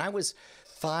example. When I was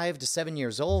 5 to 7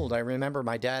 years old, I remember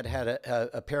my dad had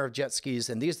a pair of jet skis,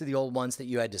 and these are the old ones that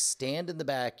you had to stand in the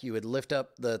back. You would lift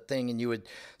up the thing, and you would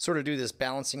sort of do this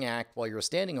balancing act while you were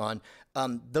standing on.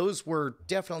 Those were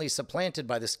definitely supplanted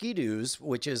by the ski-doos,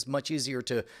 which is much easier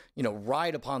to,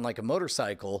 ride upon like a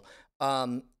motorcycle.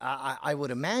 I would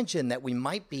imagine that we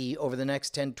might be, over the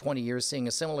next 10, 20 years, seeing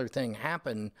a similar thing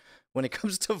happen when it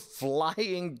comes to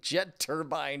flying jet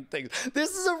turbine things.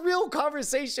 This is a real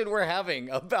conversation we're having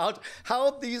about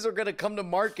how these are going to come to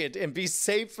market and be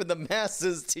safe for the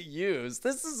masses to use.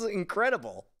 This is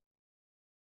incredible.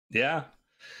 Yeah,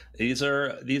 these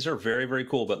are very, very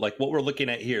cool. But like what we're looking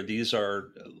at here, these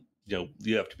are,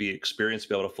 you have to be experienced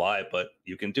to be able to fly, but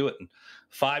you can do it in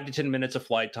 5 to 10 minutes of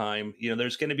flight time.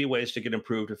 There's going to be ways to get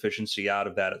improved efficiency out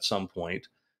of that at some point.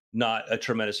 Not a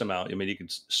tremendous amount. I mean, you can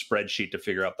spreadsheet to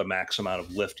figure out the max amount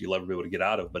of lift you'll ever be able to get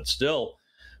out of, but still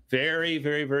very,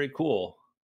 very, very cool.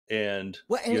 And,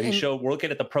 we're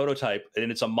looking at the prototype, and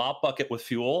it's a mop bucket with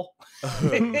fuel,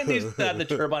 and he's got the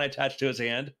turbine attached to his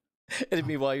hand. And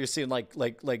meanwhile, you're seeing like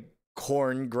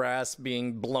corn grass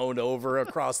being blown over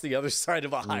across the other side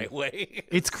of a highway.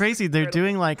 It's crazy. They're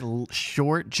doing like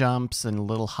short jumps and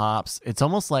little hops. It's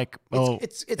almost like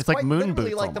it's like moon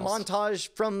boots. Like almost. The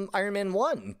montage from Iron Man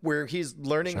 1, where he's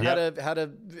learning how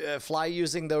to fly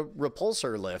using the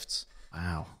repulsor lifts.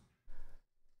 Wow.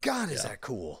 God, is that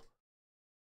cool?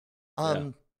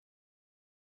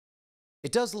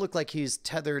 It does look like he's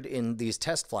tethered in these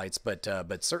test flights, but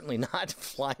certainly not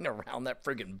flying around that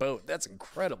friggin' boat. That's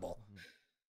incredible.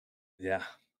 Yeah,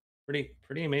 pretty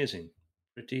amazing.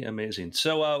 Pretty amazing.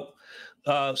 So,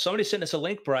 somebody sent us a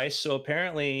link, Bryce. So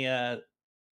apparently,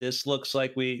 this looks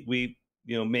like we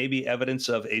maybe evidence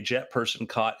of a jet person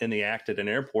caught in the act at an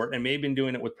airport, and maybe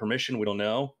doing it with permission. We don't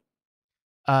know.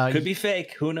 Could be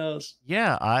fake. Who knows?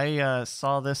 Yeah, I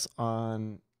saw this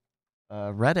on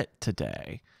Reddit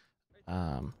today.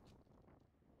 What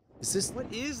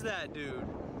is that, dude?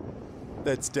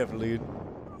 That's definitely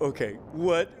okay.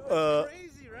 What? That's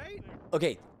crazy, right?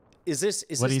 Okay, Is this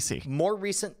What do you see? more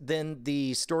recent than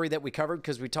the story that we covered?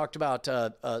 Because we talked about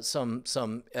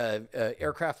some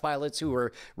aircraft pilots who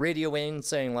were radioing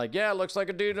saying like, yeah, looks like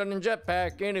a dude on a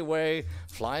jetpack anyway,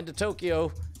 flying to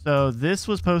Tokyo. So this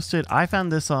was posted. I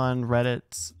found this on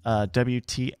Reddit's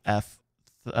WTF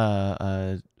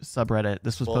subreddit.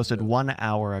 This was posted 1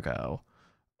 hour ago.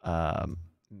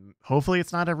 Hopefully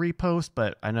it's not a repost,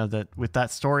 but I know that with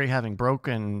that story having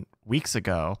broken weeks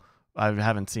ago, I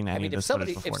haven't seen any of this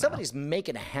footage before. If somebody's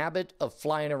making a habit of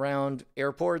flying around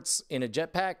airports in a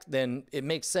jetpack, then it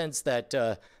makes sense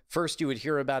that first you would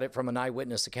hear about it from an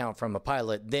eyewitness account from a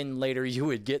pilot, then later you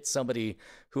would get somebody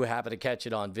who happened to catch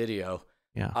it on video.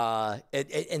 Yeah.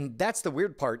 And that's the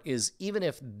weird part is even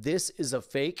if this is a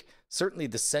fake, certainly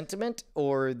the sentiment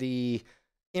or the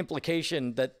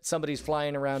implication that somebody's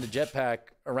flying around a jetpack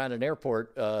around an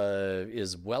airport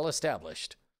is well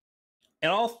established.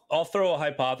 And I'll throw a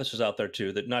hypothesis out there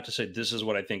too, that not to say this is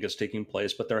what I think is taking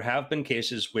place, but there have been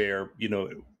cases where, you know,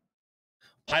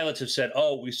 pilots have said,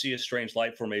 oh, we see a strange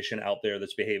light formation out there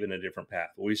that's behaving in a different path.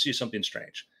 We see something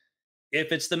strange.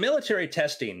 If it's the military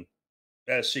testing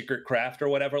a secret craft or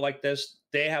whatever like this,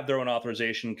 they have their own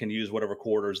authorization, can use whatever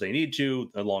corridors they need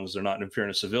to, as long as they're not interfering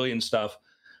with civilian stuff.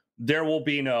 There will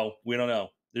be no, we don't know.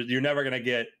 You're never going to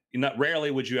get,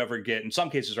 rarely would you ever get, in some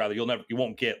cases rather, you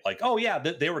won't get like, oh yeah,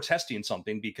 they were testing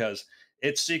something, because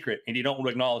it's secret and you don't want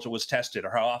to acknowledge it was tested or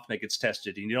how often it gets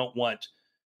tested. And you don't want,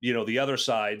 the other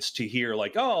sides to hear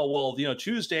like, oh, well,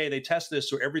 Tuesday they test this.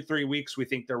 So every 3 weeks, we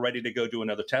think they're ready to go do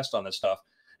another test on this stuff.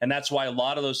 And that's why a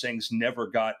lot of those things never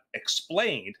got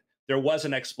explained. There was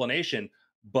an explanation,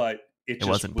 but it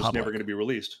just was never going to be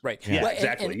released. Right. Yeah, well,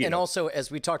 exactly. And also,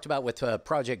 as we talked about with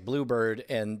Project Bluebird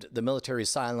and the military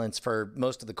silence for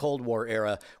most of the Cold War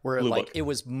era, where it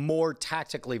was more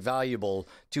tactically valuable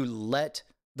to let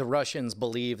the Russians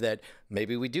believe that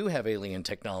maybe we do have alien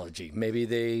technology. Maybe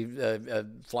they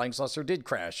flying saucer did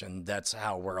crash, and that's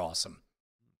how we're awesome.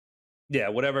 Yeah,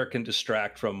 whatever can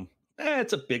distract from.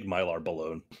 It's a big Mylar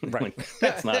balloon. Right. Like,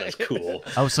 that's not as cool.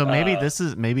 Oh, so maybe this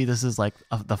is like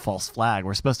the false flag.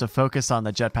 We're supposed to focus on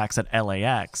the jetpacks at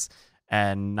LAX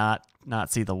and not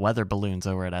see the weather balloons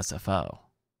over at SFO.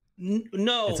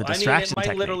 No, it's a distraction it might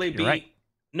technique. literally be. Right.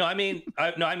 No, I mean,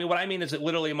 what I mean is it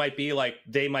literally might be like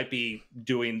they might be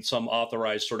doing some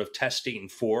authorized sort of testing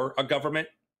for a government.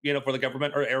 For the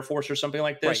government or Air Force or something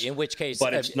like this. Right, in which case,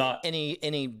 but it's not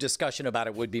any discussion about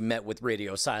it would be met with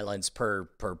radio silence per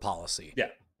policy.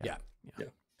 Yeah.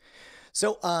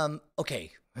 So,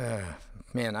 okay,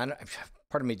 man,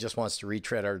 part of me just wants to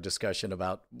retread our discussion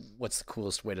about what's the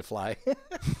coolest way to fly.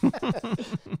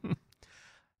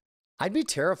 I'd be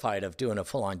terrified of doing a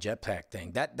full-on jetpack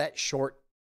thing. That short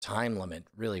time limit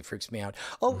really freaks me out.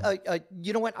 Oh,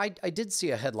 you know what? I did see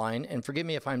a headline, and forgive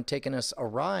me if I'm taking us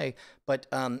awry, but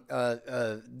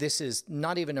this is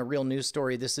not even a real news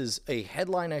story. This is a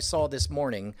headline I saw this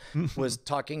morning, was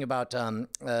talking about some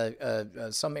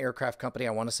aircraft company,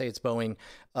 I want to say it's Boeing,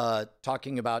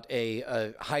 talking about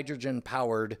a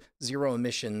hydrogen-powered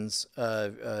zero-emissions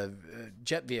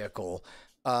jet vehicle,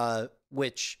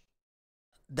 which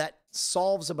that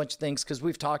solves a bunch of things, because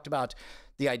we've talked about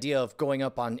the idea of going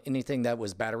up on anything that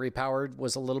was battery powered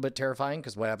was a little bit terrifying,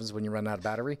 because what happens when you run out of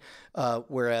battery?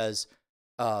 Whereas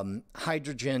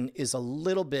hydrogen is a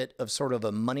little bit of sort of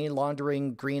a money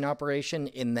laundering green operation,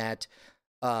 in that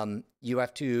you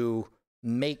have to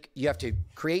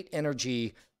create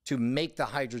energy to make the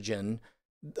hydrogen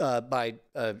by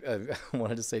I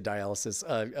wanted to say dialysis.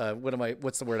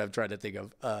 What's the word I'm trying to think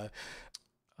of?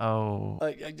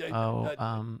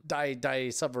 Die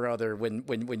something or other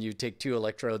when you take 2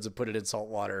 electrodes and put it in salt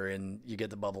water and you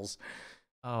get the bubbles.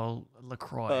 Oh,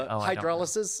 LaCroix.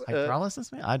 Hydrolysis?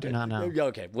 Hydrolysis? I do not know.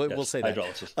 Okay, we'll say that.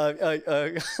 Hydrolysis.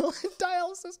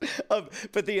 Dialysis.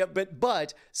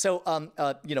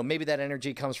 So maybe that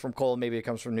energy comes from coal, maybe it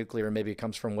comes from nuclear, maybe it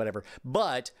comes from whatever.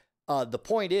 But the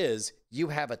point is, you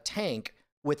have a tank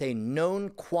with a known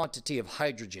quantity of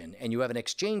hydrogen, and you have an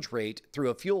exchange rate through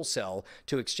a fuel cell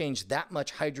to exchange that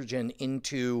much hydrogen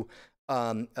into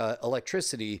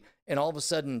electricity, and all of a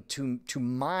sudden, to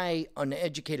my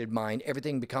uneducated mind,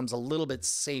 everything becomes a little bit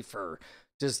safer.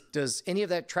 Does any of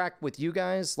that track with you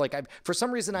guys? Like, for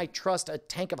some reason, I trust a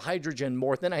tank of hydrogen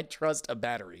more than I trust a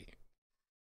battery.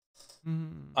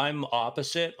 I'm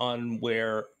opposite on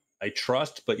where I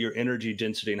trust, but your energy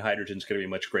density in hydrogen is going to be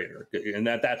much greater, and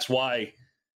that's why.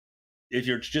 If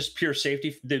you're just pure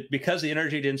safety, because the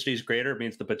energy density is greater, it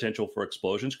means the potential for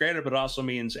explosions greater, but it also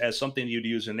means as something you'd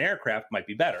use in an aircraft might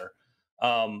be better.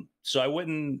 So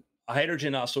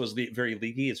hydrogen also is very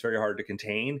leaky. It's very hard to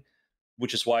contain.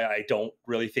 which is why I don't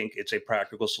really think it's a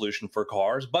practical solution for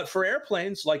cars. But for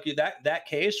airplanes, like that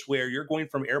case where you're going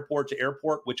from airport to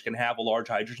airport, which can have a large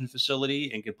hydrogen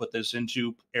facility and can put this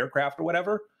into aircraft or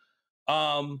whatever.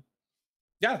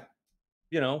 Yeah,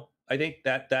 I think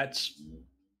that's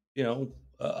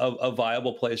a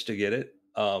viable place to get it.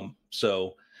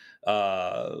 So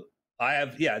I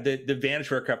have, the advantage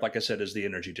for aircraft, like I said, is the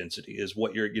energy density, is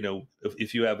what you're,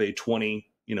 if you have a 20,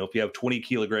 if you have 20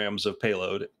 kilograms of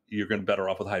payload, you're going to be better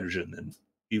off with hydrogen than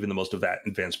even the most of that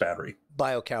advanced battery.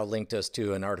 BioCow linked us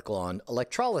to an article on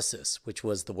electrolysis, which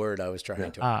was the word I was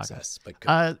trying to access. But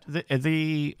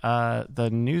the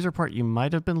news report you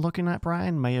might have been looking at,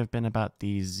 Brian, may have been about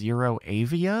the Zero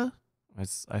Avia. I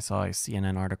saw a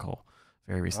CNN article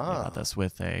very recently about this,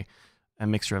 with a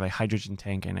mixture of a hydrogen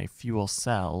tank and a fuel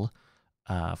cell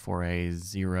for a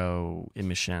zero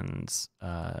emissions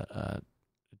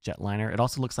jetliner. It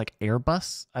also looks like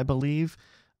Airbus, I believe,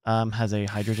 has a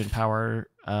hydrogen power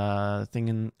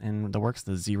thing in the works,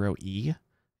 the Zero E,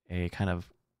 a kind of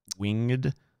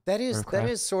winged. That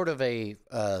is sort of a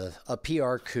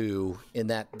PR coup, in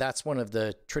that's one of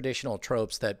the traditional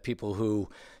tropes that people who,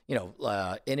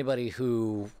 anybody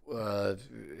who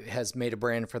has made a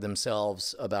brand for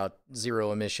themselves about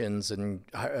zero emissions and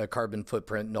carbon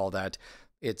footprint and all that.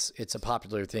 It's a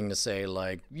popular thing to say,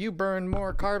 like, you burn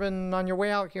more carbon on your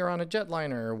way out here on a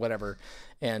jetliner or whatever.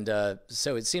 And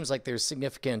so it seems like there's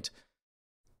significant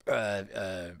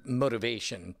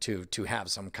motivation to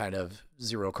have some kind of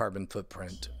zero carbon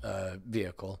footprint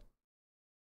vehicle.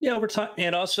 Yeah, over time.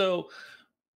 And also,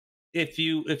 if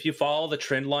you follow the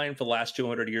trend line for the last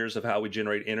 200 years of how we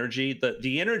generate energy,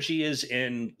 the energy is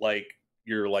in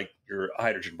your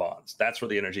hydrogen bonds. That's where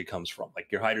the energy comes from.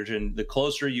 Like your hydrogen, the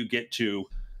closer you get to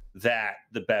that,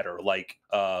 the better, like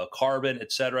carbon,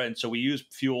 et cetera. And so we use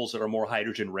fuels that are more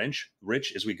hydrogen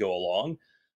rich as we go along.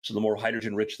 So the more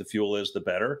hydrogen rich the fuel is, the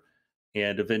better.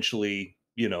 And eventually,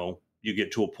 you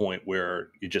get to a point where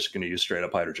you're just going to use straight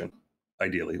up hydrogen,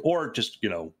 ideally, or just,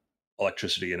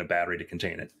 electricity in a battery to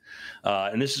contain it.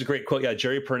 And this is a great quote. Yeah,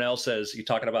 Jerry Purnell says, you're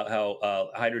talking about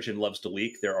how hydrogen loves to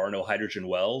leak. There are no hydrogen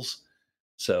wells.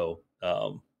 So,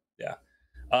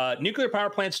 nuclear power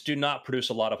plants do not produce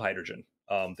a lot of hydrogen.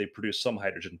 They produce some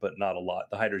hydrogen, but not a lot.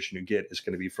 The hydrogen you get is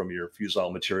going to be from your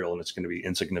fusel material, and it's going to be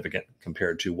insignificant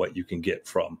compared to what you can get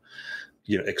from,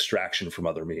 extraction from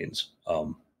other means.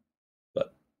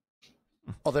 But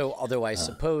although I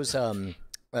suppose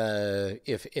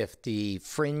if the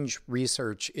fringe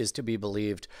research is to be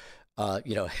believed,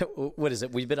 what is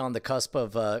it? We've been on the cusp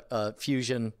of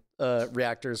fusion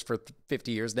reactors for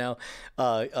 50 years now.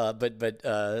 But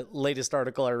latest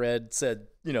article I read said,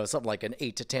 something like an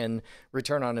 8 to 10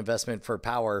 return on investment for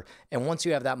power. And once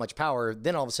you have that much power,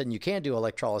 then all of a sudden you can do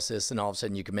electrolysis, and all of a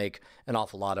sudden you can make an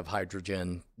awful lot of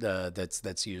hydrogen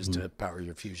that's used to power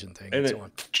your fusion thing, and so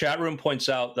on. Chat room points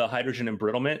out the hydrogen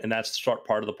embrittlement, and that's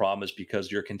part of the problem, is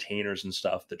because your containers and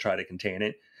stuff that try to contain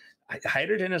it.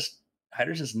 Hydrogen is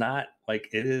not like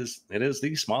it is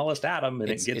the smallest atom, and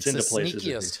it gets into places.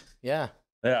 Sneakiest. Yeah.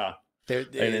 And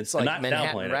it's like not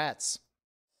Manhattan rats.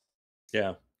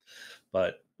 Yeah.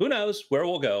 But who knows where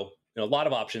we'll go? A lot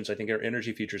of options. I think our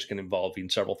energy futures can involve in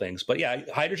several things. But yeah,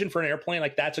 hydrogen for an airplane,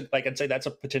 I'd say that's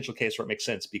a potential case where it makes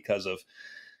sense, because of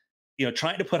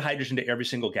trying to put hydrogen to every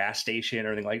single gas station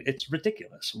or anything it's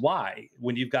ridiculous. Why?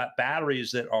 When you've got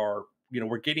batteries that are,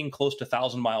 we're getting close to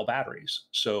 1,000-mile batteries.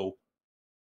 So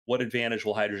what advantage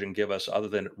will hydrogen give us other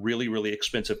than really, really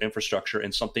expensive infrastructure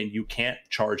and something you can't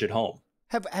charge at home?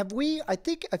 Have we, I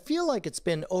feel like it's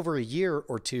been over a year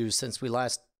or two since we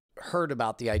last heard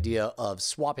about the idea of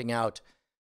swapping out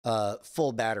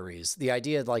full batteries. The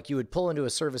idea like you would pull into a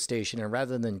service station, and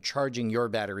rather than charging your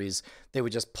batteries, they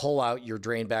would just pull out your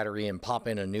drain battery and pop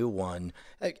in a new one.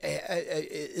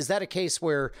 Is that a case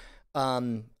where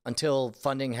until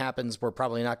funding happens, we're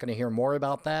probably not going to hear more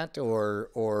about that,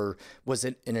 or was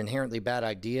it an inherently bad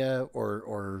idea,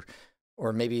 or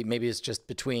maybe it's just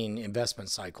between investment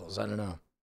cycles? I don't know.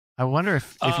 I wonder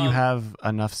if you have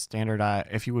enough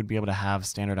if you would be able to have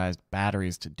standardized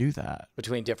batteries to do that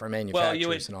between different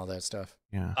manufacturers and all that stuff.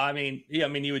 Yeah. I mean,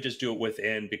 you would just do it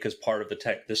within, because part of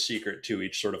the secret to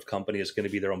each sort of company is going to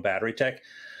be their own battery tech.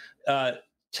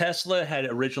 Tesla had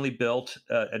originally built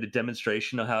a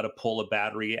demonstration of how to pull a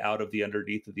battery out of the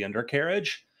underneath of the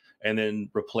undercarriage and then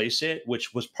replace it,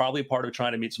 which was probably part of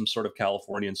trying to meet some sort of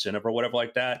California incentive or whatever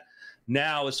like that.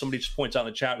 Now, as somebody just points out in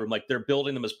the chat room, like they're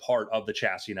building them as part of the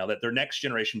chassis now, that their next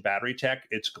generation battery tech,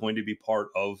 it's going to be part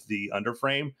of the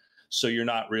underframe. So you're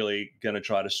not really going to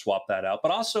try to swap that out.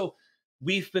 But also,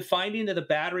 we've been finding that the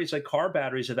batteries, like car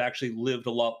batteries, have actually have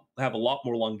a lot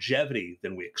more longevity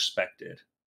than we expected.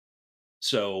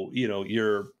 So,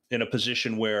 you're in a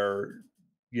position where,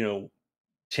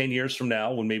 10 years from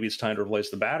now, when maybe it's time to replace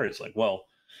the battery, it's like, well,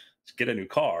 let's get a new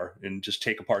car and just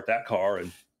take apart that car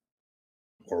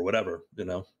or whatever.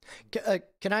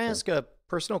 Can I ask a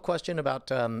personal question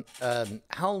about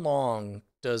how long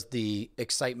does the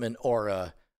excitement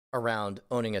aura around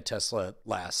owning a Tesla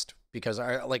last? Because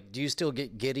do you still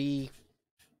get giddy?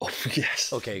 Oh,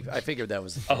 yes. Okay, I figured that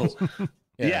was the case. Oh,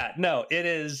 yeah. No, it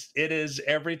is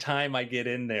every time I get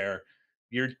in there,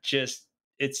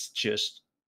 it's just,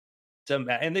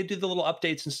 and they do the little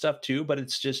updates and stuff too, but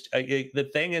it's just, the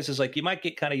thing is like, you might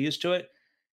get kind of used to it,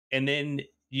 and then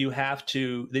you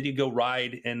go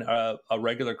ride in a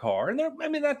regular car, and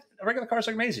regular cars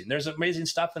are amazing. There's amazing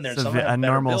stuff in there. So some have a better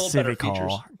normal build, better Civic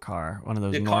features. car, one of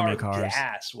those The normie car, cars.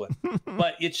 gas,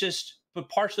 but it's just, but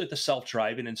partially with the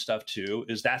self-driving and stuff too,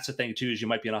 that's the thing too, is you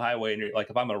might be on a highway and you're like,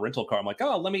 if I'm in a rental car, I'm like,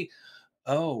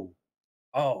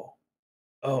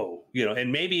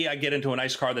 and maybe I get into a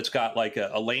nice car that's got like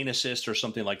a lane assist or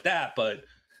something like that. But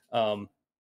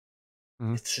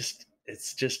it's just,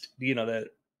 the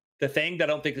thing that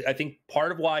I think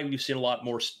part of why we've seen a lot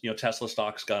more, Tesla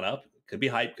stocks gone up, could be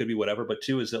hype, could be whatever. But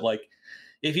two is that, like,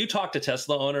 if you talk to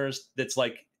Tesla owners, that's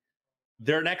like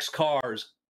their next car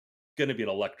is going to be an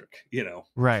electric,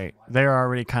 Right. They're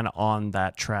already kind of on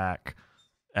that track,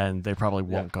 and they probably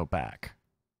won't go back.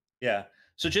 Yeah.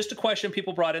 So just a question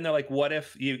people brought in there, like, what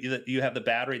if you have the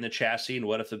battery in the chassis, and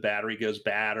what if the battery goes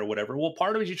bad or whatever? Well,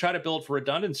 part of it is you try to build for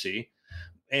redundancy,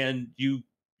 and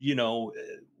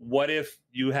what if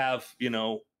you have,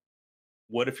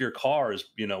 what if your car is,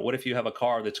 what if you have a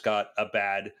car that's got a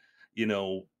bad,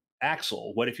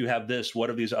 axle? What if you have this?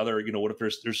 What if these other, what if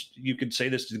there's you could say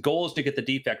this, the goal is to get the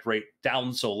defect rate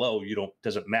down so low,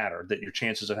 doesn't matter, that your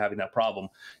chances of having that problem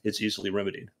is easily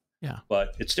remedied. Yeah.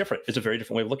 But it's different. It's a very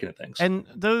different way of looking at things. And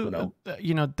those,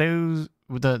 those,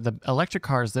 the electric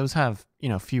cars, those have,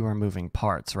 fewer moving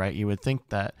parts, right? You would think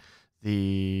that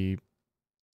the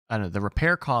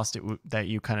repair cost that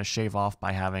you kind of shave off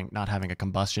by not having a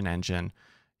combustion engine,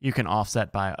 you can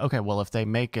offset by, okay, well, if they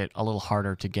make it a little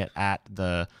harder to get at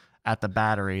the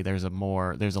battery, there's a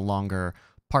longer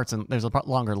parts, and there's a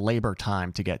longer labor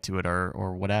time to get to it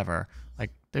or whatever. Like,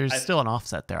 there's still an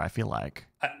offset there, I feel like.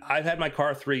 I've had my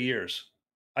car 3 years.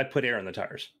 I put air in the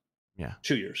tires. Yeah.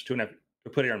 2 years, 2.5. I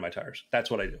put air in my tires.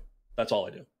 That's what I do. That's all I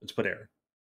do. It's put air.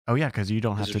 Oh yeah, because you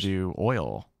don't have to do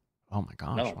oil. Oh my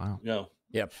gosh! No, wow. No.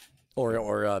 Yep. I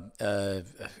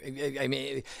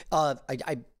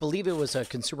believe it was a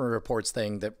Consumer Reports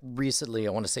thing that recently,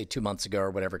 I want to say 2 months ago or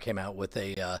whatever, came out with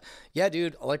yeah,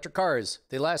 dude, electric cars,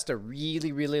 they last a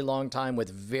really, really long time with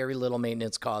very little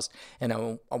maintenance cost. And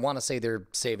I want to say their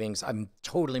savings, I'm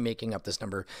totally making up this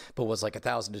number, but was like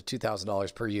 $1,000 to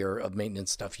 $2,000 per year of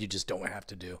maintenance stuff you just don't have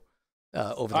to do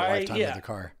over the lifetime of the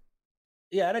car.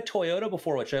 Yeah, I had a Toyota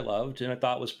before, which I loved and I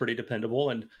thought was pretty dependable.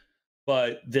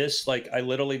 But this, like,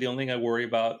 the only thing I worry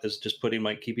about is just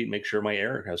make sure my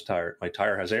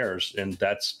tire has airs, and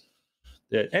that's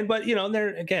it. But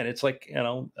there again, it's like,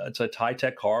 it's a high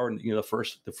tech car, and the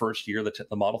first year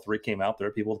the Model 3 came out, there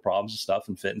are people with problems and stuff,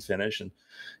 and fit and finish, and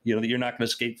you're not going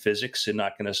to escape physics and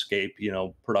not going to escape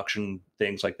production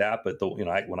things like that. But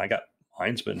when I got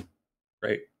mine's been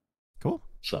great. Cool.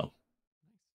 So,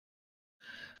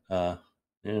 yeah.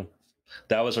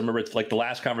 That was, I remember, like, the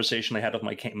last conversation I had with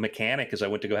my mechanic is I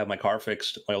went to go have my car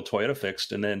fixed, my old Toyota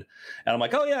fixed. And I'm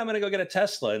like, oh yeah, I'm going to go get a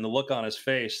Tesla. And the look on his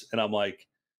face, and I'm like,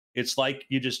 it's like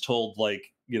you just told,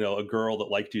 like, a girl that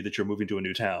liked you that you're moving to a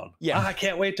new town. Yeah. I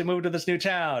can't wait to move to this new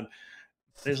town. And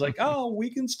he's like, oh, we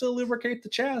can still lubricate the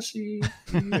chassis.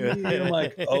 And I'm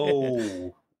like,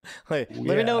 oh. Let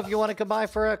me know if you want to come by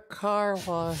for a car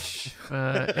wash.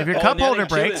 If your cup holder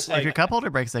breaks,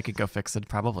 they could go fix it.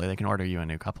 Probably they can order you a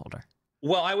new cup holder.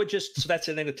 Well, so that's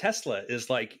the thing with Tesla is,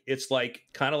 like, it's like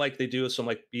kind of like they do with some,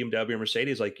 like, BMW or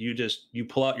Mercedes. Like, you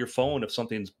pull out your phone if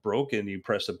something's broken, you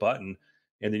press a button,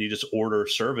 and then you just order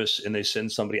service, and they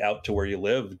send somebody out to where you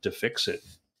live to fix it.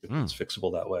 If it's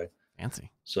fixable that way.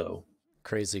 Fancy. So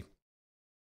crazy.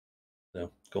 No,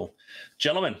 cool,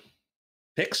 gentlemen.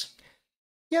 Picks.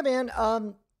 Yeah, man.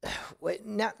 I'm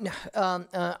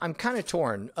kind of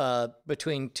torn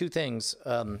between two things.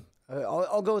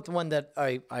 I'll go with the one that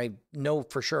I know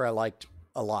for sure I liked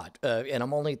a lot, and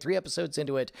I'm only 3 episodes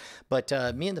into it. But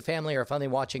me and the family are finally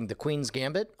watching The Queen's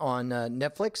Gambit on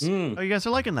Netflix. Oh, you guys are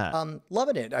liking that?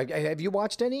 Loving it. Have you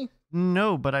watched any?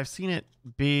 No, but I've seen it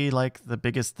be like the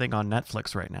biggest thing on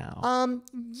Netflix right now.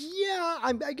 Yeah,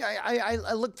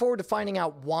 I look forward to finding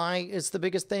out why it's the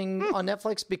biggest thing on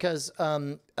Netflix, because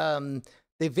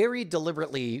they very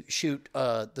deliberately shoot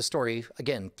the story.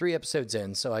 Again, 3 episodes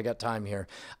in, so I got time here.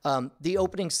 The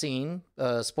opening scene,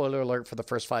 spoiler alert for the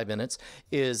first 5 minutes,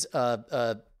 is our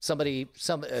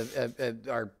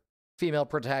female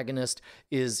protagonist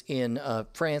is in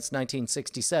France,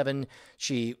 1967.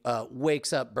 She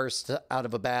wakes up, bursts out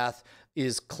of a bath,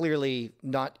 is clearly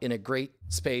not in a great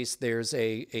space. There's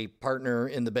a partner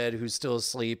in the bed who's still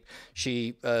asleep.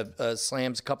 She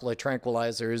slams a couple of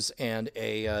tranquilizers and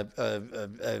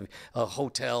a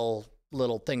hotel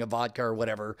little thing of vodka or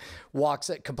whatever,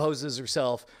 composes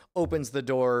herself, opens the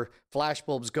door,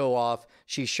 flashbulbs go off.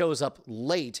 She shows up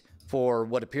late for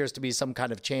what appears to be some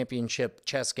kind of championship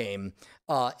chess game,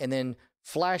 and then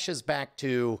flashes back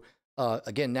to,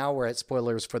 again, now we're at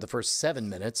spoilers for the first 7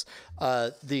 minutes,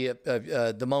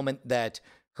 the moment that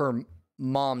her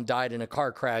mom died in a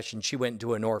car crash and she went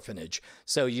into an orphanage.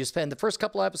 So you spend the first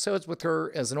couple episodes with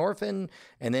her as an orphan,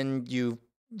 and then you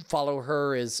follow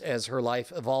her as her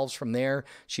life evolves from there.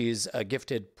 She's a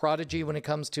gifted prodigy when it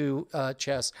comes to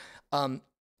chess.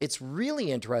 It's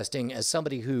really interesting as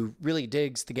somebody who really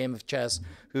digs the game of chess,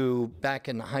 who back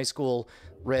in high school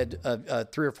read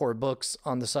 3 or 4 books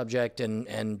on the subject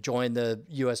and joined the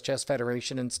U.S. Chess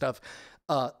Federation and stuff.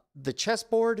 The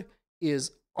chessboard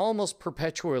is almost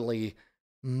perpetually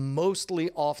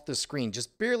mostly off the screen,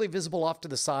 just barely visible off to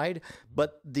the side,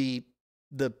 but the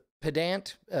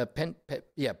pedant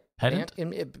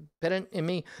in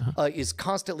me is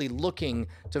constantly looking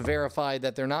to verify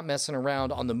that they're not messing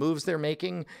around on the moves they're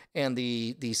making and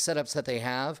the setups that they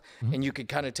have. And you could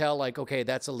kind of tell, like, okay,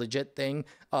 that's a legit thing.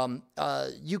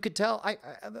 You could tell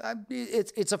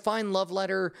it's a fine love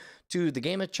letter to the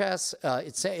game of chess.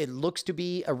 It looks to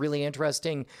be a really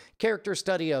interesting character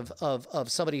study of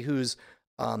somebody who's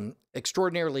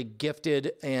extraordinarily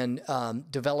gifted and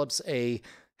develops a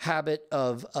habit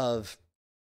of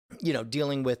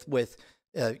dealing with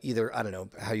either, I don't know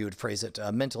how you would phrase it,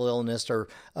 mental illness, or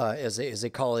as they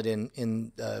call it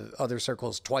in other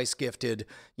circles, twice gifted,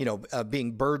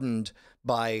 being burdened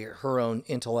by her own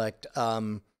intellect.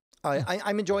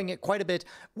 I'm enjoying it quite a bit.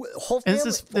 Whole family,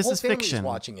 this is fiction.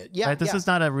 Watching it, yeah. Right? This is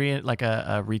not a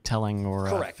retelling or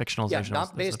a fictionalization. Yeah,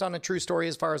 not based on a true story,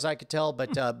 as far as I could tell.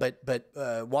 But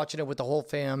watching it with the whole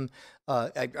fam, our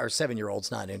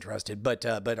 7-year-old's not interested, but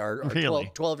our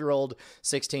really? 12-year-old,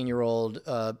 16-year-old,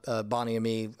 Bonnie and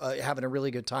me having a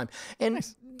really good time. And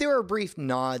nice. There are brief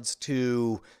nods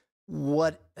to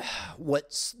what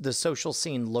the social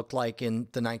scene looked like in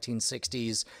the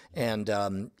 1960s, and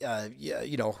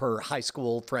her high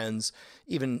school friends,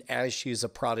 even as she's a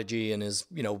prodigy and is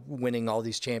winning all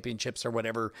these championships or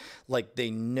whatever, like, they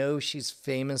know she's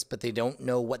famous, but they don't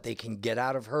know what they can get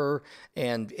out of her,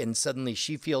 and suddenly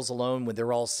she feels alone when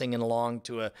they're all singing along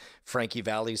to a Frankie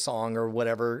Valli song or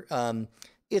whatever.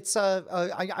 It's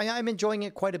I'm enjoying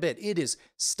it quite a bit. It is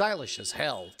stylish as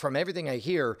hell. From everything I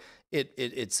hear,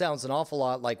 it sounds an awful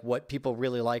lot like what people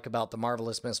really like about The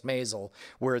Marvelous Miss Maisel,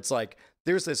 where it's like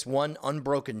there's this one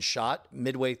unbroken shot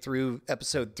midway through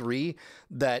episode 3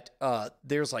 that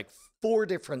there's like 4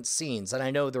 different scenes, and I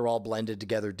know they're all blended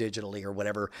together digitally or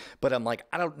whatever, but I'm like,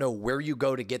 I don't know where you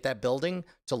go to get that building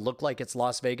to look like it's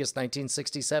Las Vegas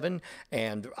 1967,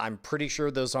 and I'm pretty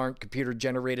sure those aren't computer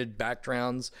generated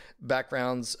backgrounds,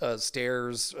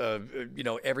 stairs,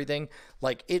 everything.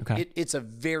 Like it's a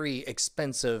very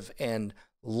expensive and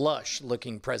lush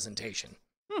looking presentation.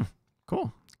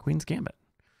 Cool. Queen's Gambit.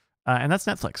 And that's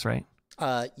Netflix, right?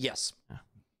 Yes. Yeah.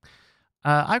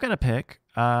 I've got a pick.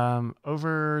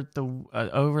 Over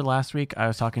last week, I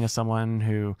was talking to someone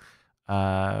who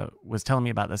was telling me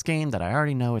about this game that I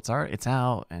already know it's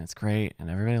out and it's great and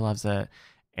everybody loves it.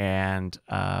 And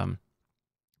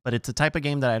but it's a type of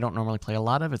game that I don't normally play a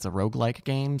lot of. It's a roguelike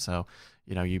game, so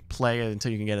you play it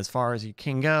until you can get as far as you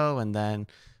can go, and then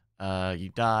you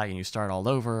die and you start all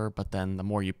over. But then the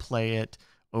more you play it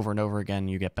over and over again,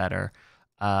 you get better.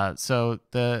 But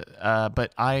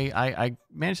I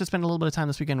managed to spend a little bit of time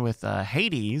this weekend with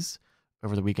Hades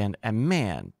over the weekend, and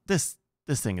man, this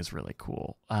thing is really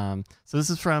cool. So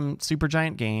this is from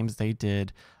Supergiant Games. They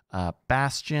did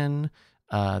Bastion.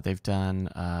 They've done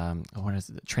what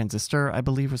is it? Transistor, I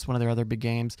believe, was one of their other big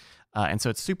games. And so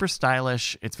it's super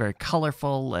stylish. It's very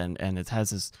colorful, and it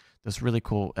has this really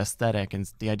cool aesthetic. And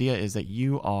the idea is that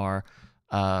you are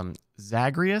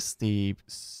Zagreus, the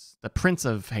prince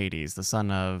of Hades, the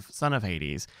son of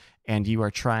Hades, and you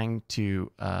are trying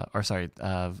to, the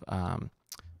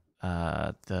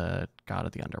god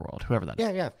of the underworld, whoever that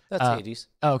is. Yeah, that's Hades.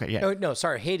 Oh, okay, yeah. No,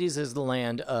 sorry, Hades is the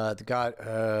land. The god.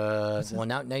 Well,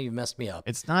 now you messed me up.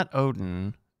 It's not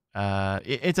Odin.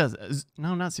 It does.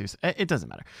 No, not Zeus. It doesn't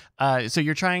matter. So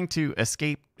you're trying to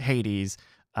escape Hades,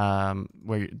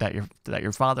 where that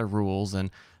your father rules,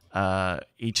 and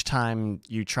each time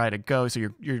you try to go, so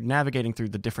you're navigating through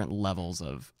the different levels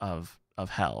of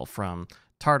hell, from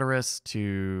Tartarus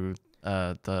to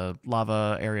the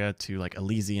lava area to like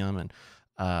Elysium, and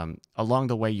along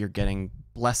the way you're getting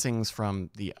blessings from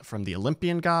the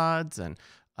Olympian gods, and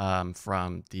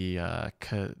from the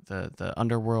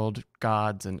underworld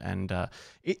gods, and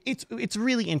it's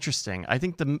really interesting. I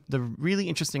think the really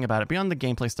interesting about it, beyond the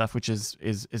gameplay stuff, which is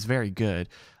very good,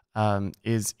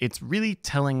 is it's really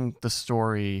telling the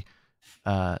story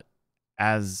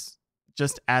as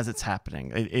it's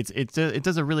happening. It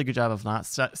does a really good job of not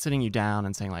sitting you down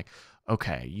and saying like,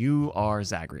 okay, you are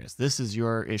Zagreus, this is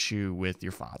your issue with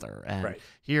your father, and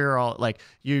here are all, like,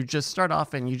 you just start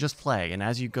off and you just play, and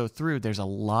as you go through, there's a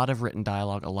lot of written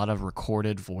dialogue, a lot of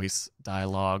recorded voice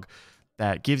dialogue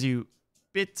that gives you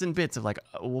bits and bits of like,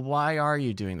 why are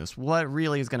you doing this? What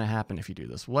really is going to happen if you do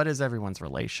this? What is everyone's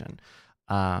relation?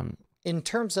 In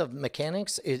terms of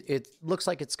mechanics, it looks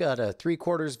like it's got a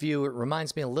 3/4 view. It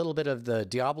reminds me a little bit of the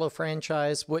Diablo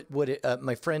franchise.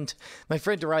 My friend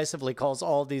derisively calls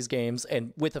all these games,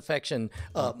 and with affection,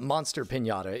 Monster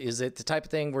Pinata. Is it the type of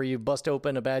thing where you bust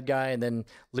open a bad guy and then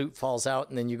loot falls out,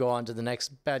 and then you go on to the next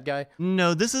bad guy?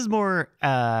 No, this is more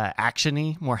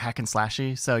action-y, more hack and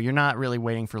slashy. So you're not really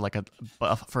waiting for like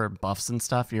for buffs and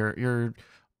stuff. You're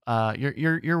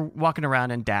walking around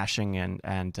and dashing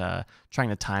and trying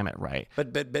to time it right.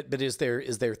 But is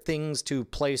there things to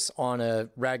place on a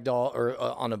ragdoll or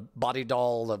on a body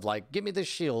doll of like, give me this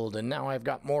shield and now I've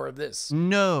got more of this?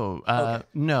 No, Okay.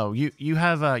 no. You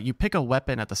have you pick a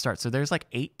weapon at the start. So there's like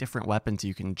 8 different weapons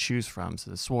you can choose from.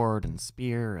 So the sword and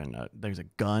spear, and there's a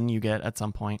gun you get at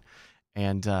some point,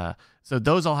 and so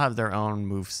those all have their own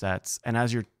move sets. And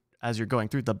as you're going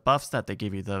through, the buffs that they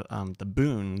give you, the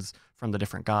boons from the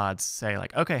different gods, say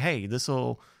like, okay, hey, this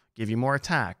will give you more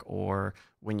attack, or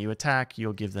when you attack,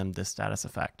 you'll give them this status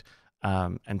effect.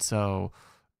 And so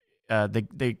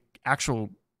the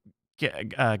actual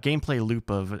gameplay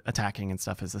loop of attacking and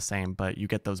stuff is the same, but you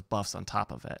get those buffs on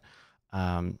top of it.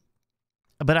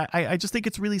 But I just think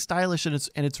it's really stylish, and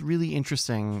it's really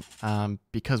interesting,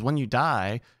 because when you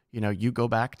die, you go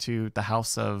back to the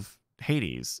house of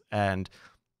Hades, and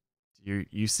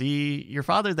you see your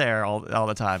father there all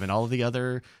the time, and all of the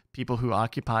other people who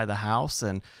occupy the house,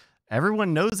 and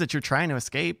everyone knows that you're trying to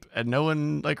escape, and no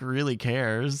one like really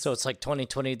cares. So it's like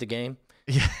 2020 the game.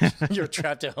 Yeah. You're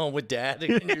trapped at home with dad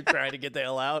and you're trying to get the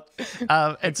hell out.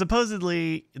 And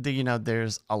supposedly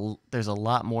there's a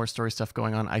lot more story stuff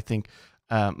going on. I think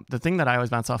the thing that I always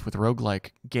bounce off with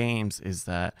roguelike games is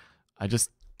that I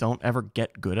just don't ever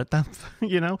get good at them.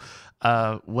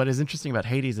 What is interesting about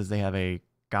Hades is they have a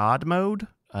God mode,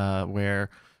 where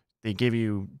they give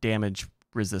you damage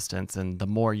resistance, and the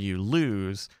more you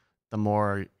lose, the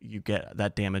more you get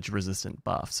that damage resistant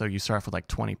buff. So you start off with like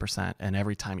 20%, and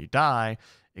every time you die,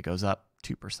 it goes up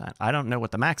 2%. I don't know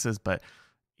what the max is, but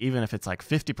even if it's like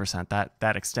 50%,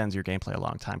 that extends your gameplay a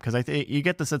long time, because you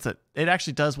get the sense that it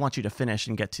actually does want you to finish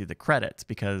and get to the credits,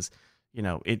 because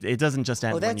it doesn't just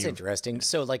end. Oh, that's interesting.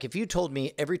 So, like, if you told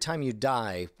me every time you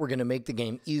die, we're going to make the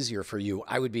game easier for you,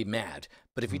 I would be mad.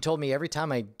 But if you told me every time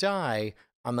I die,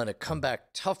 I'm going to come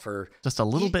back tougher. Just a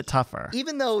little bit tougher.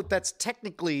 Even though that's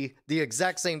technically the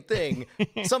exact same thing,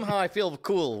 somehow I feel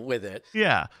cool with it.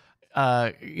 Yeah.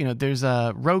 There's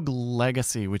a Rogue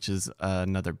Legacy, which is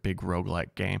another big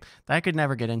roguelike game that I could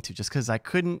never get into, just because I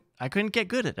couldn't get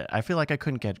good at it. I feel like I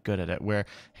couldn't get good at it, where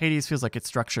Hades feels like it's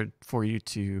structured for you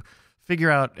to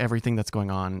figure out everything that's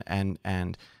going on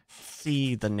and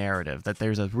see the narrative, that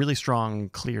there's a really strong,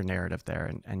 clear narrative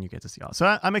there, and you get to see all.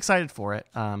 So I'm excited for it.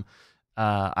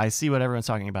 I see what everyone's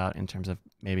talking about in terms of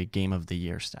maybe Game of the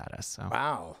Year status. So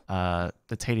wow,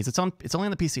 that's Hades. It's only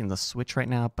on the PC and the Switch right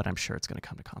now, but I'm sure it's going to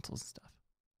come to consoles and stuff.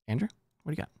 Andrew,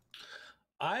 what do you got?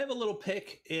 I have a little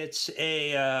pick. It's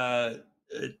a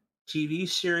TV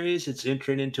series. It's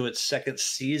entering into its 2nd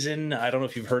season. I don't know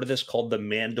if you've heard of this, called The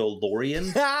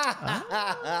Mandalorian. I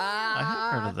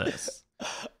have heard of this.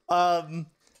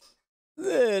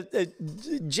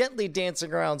 Gently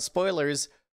dancing around spoilers.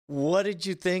 What did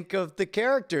you think of the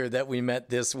character that we met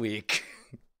this week?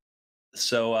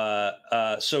 So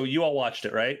you all watched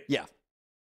it, right? Yeah.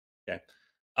 Okay.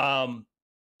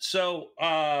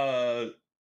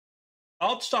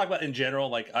 I'll just talk about in general.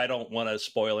 Like, I don't want to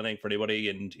spoil anything for anybody,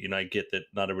 and I get that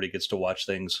not everybody gets to watch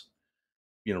things,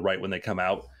 right when they come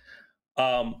out.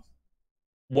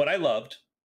 What I loved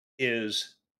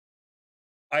is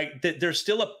there's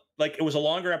still it was a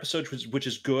longer episode, which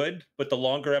is good, but the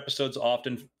longer episodes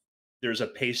often there's a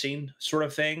pacing sort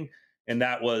of thing, and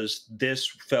this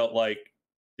felt like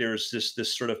there's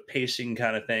this sort of pacing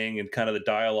kind of thing, and kind of the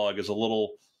dialogue is a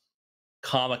little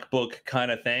comic book kind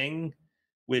of thing,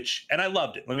 which, and I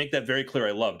loved it. Let me make that very clear.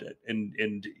 I loved it. And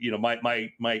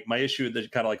my issue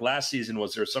that kind of like last season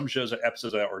was there are some shows,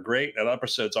 episodes that were great, and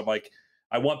episodes I'm like,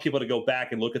 I want people to go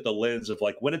back and look at the lens of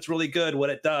like when it's really good,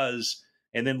 what it does,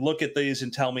 and then look at these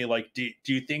and tell me like, do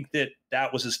you think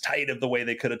that was as tight of the way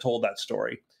they could have told that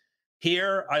story?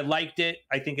 Here, I liked it.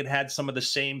 I think it had some of the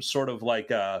same sort of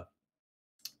like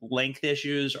length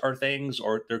issues or things,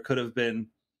 or there could have been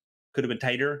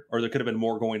tighter, or there could have been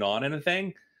more going on in a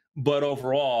thing. But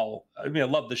overall, I mean, I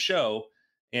love the show,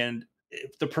 and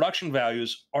the production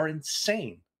values are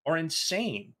insane.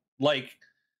 Like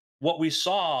what we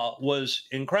saw was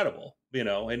incredible,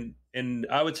 and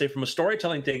I would say from a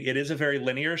storytelling thing, it is a very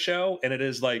linear show, and it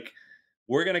is like,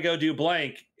 we're going to go do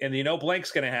blank, and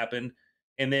blank's going to happen.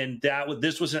 And then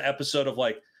this was an episode of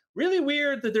like, really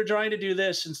weird that they're trying to do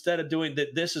this instead of doing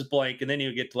that. This is blank. And then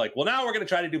you get to like, well, now we're going to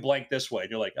try to do blank this way.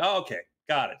 And you're like, oh, okay,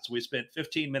 got it. So we spent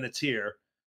 15 minutes here,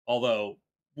 although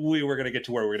we were going to get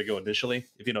to where we're going to go initially,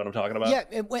 if you know what I'm talking about. Yeah.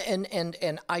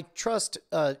 And I trust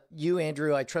you,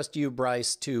 Andrew. I trust you,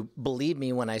 Bryce, to believe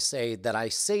me when I say that I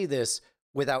say this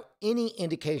without any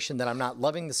indication that I'm not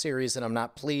loving the series and I'm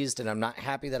not pleased and I'm not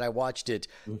happy that I watched it.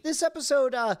 This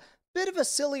episode, bit of a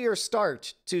sillier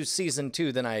start to season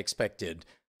 2 than I expected.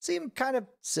 Seemed kind of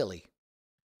silly.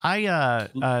 So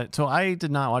I did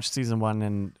not watch season 1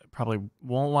 and probably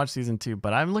won't watch season 2,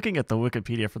 but I'm looking at the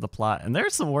Wikipedia for the plot, and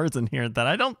there's some words in here that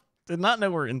I did not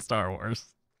know were in Star Wars.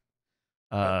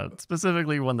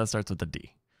 Specifically one that starts with a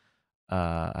D.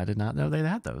 I did not know they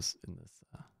had those in this.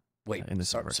 Wait, in this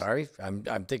sorry.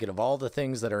 I'm thinking of all the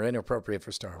things that are inappropriate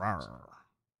for Star Wars.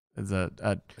 Is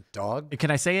a dog?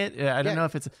 Can I say it? I don't know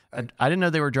if it's. I didn't know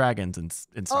they were dragons in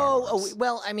Star Wars. Oh,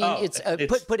 well, I mean, it's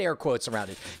put air quotes around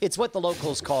it. It's what the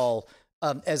locals call.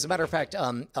 As a matter of fact,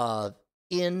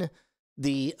 in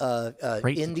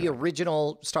the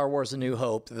original Star Wars: A New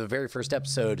Hope, the very first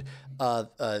episode,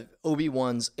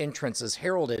 Obi-Wan's entrance is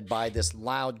heralded by this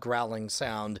loud growling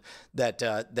sound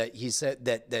that he said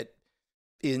that.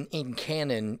 In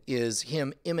canon is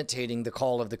him imitating the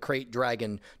call of the Krayt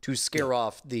dragon to scare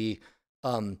off the,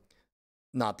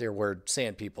 not their word,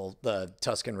 sand people, the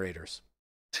Tusken Raiders.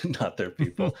 Not their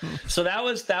people. So that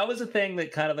was a thing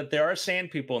that kind of, that there are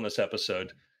sand people in this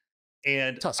episode.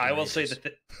 And Tusken I will Raiders.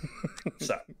 say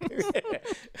that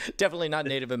definitely not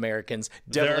Native Americans.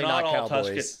 Definitely not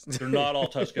cowboys. They're not all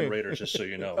Tusken Raiders, just so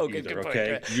you know. Okay, either, good point.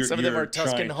 okay? Some of them are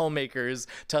Tusken homemakers,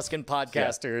 Tusken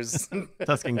podcasters,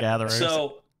 Tusken gatherers.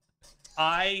 So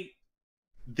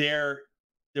they're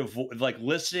like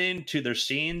listening to their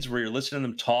scenes where you're listening to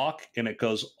them talk, and it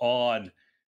goes on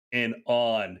and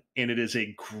on, and it is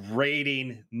a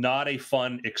grating, not a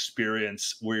fun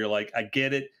experience where you're like, I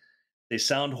get it. They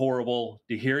sound horrible.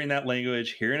 To hearing that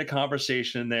language, hearing a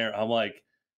conversation in there, I'm like,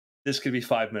 this could be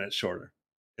 5 minutes shorter,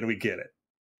 and we get it.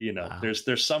 Wow. There's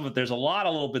a lot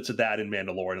of little bits of that in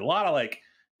Mandalorian. A lot of like,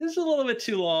 this is a little bit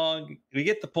too long. We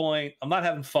get the point. I'm not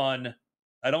having fun.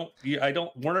 I don't.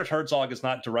 Werner Herzog is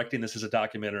not directing this as a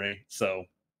documentary. So,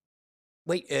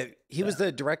 wait, he was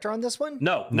the director on this one?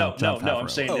 No. I'm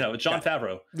saying it's Jon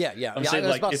Favreau. Yeah. I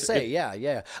was about to say,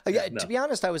 yeah. To be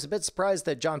honest, I was a bit surprised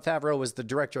that Jon Favreau was the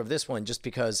director of this one, just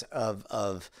because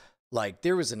of like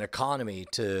there was an economy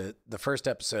to the first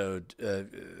episode,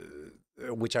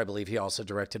 which I believe he also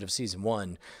directed of season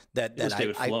 1. That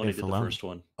David Filoni did the first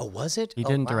one. Oh, was it? He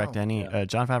didn't direct any.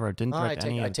 Jon Favreau didn't direct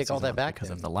any. I take all that back because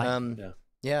then. of the light.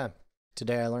 Yeah.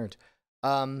 Today I learned.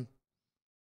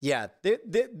 Yeah,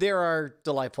 there are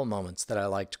delightful moments that I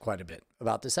liked quite a bit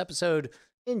about this episode.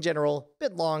 In general,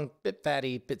 bit long, bit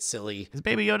fatty, bit silly. Is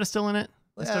Baby Yoda still in it?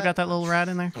 Still got that little rat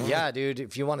in there? Yeah, dude.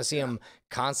 If you want to see him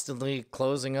constantly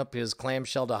closing up his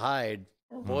clamshell to hide,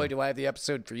 boy, do I have the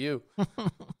episode for you.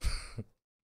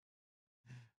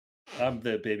 I'm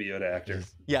the Baby Yoda actor.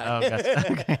 Yeah. Oh,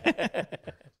 gotcha. Okay.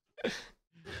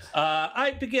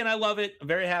 I love it. I'm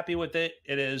very happy with it.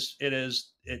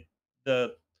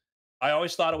 I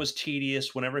always thought it was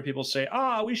tedious whenever people say,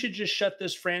 we should just shut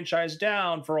this franchise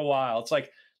down for a while. It's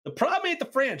like, the problem ain't the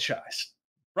franchise.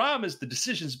 The problem is the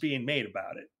decisions being made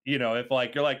about it. If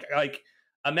like, you're like,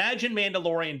 imagine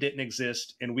Mandalorian didn't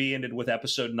exist and we ended with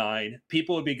episode 9,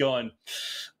 people would be going,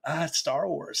 it's Star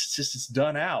Wars. It's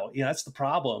done out. That's the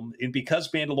problem. And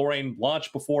because Mandalorian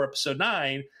launched before episode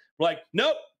 9, we're like,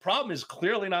 nope, problem is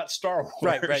clearly not Star Wars.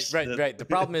 Right. The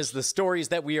problem is the stories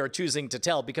that we are choosing to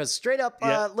tell, because straight up,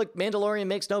 look, Mandalorian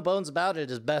makes no bones about it,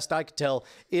 as best I could tell.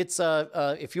 It's,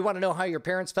 if you want to know how your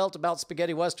parents felt about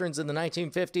spaghetti westerns in the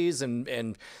 1950s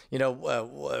and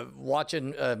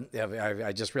watching,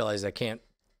 I just realized I can't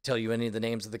tell you any of the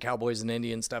names of the cowboys and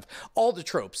Indian stuff. All the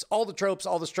tropes, all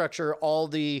the structure, all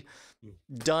the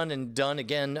done and done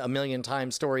again a million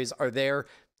times stories are there.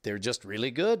 They're just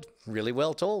really good, really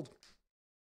well told.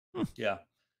 Yeah.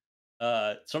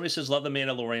 Somebody says, love The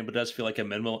Mandalorian, but does feel like a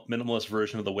minimalist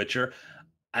version of The Witcher.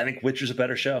 I think Witcher's a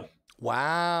better show.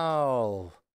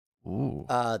 Wow. Ooh.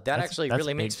 That actually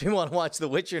really makes me want to watch The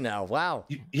Witcher now. Wow.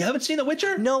 You haven't seen The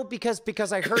Witcher? No, because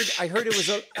I heard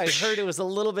it was a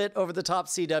little bit over the top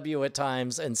CW at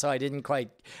times, and so I didn't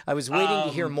quite. I was waiting to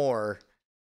hear more.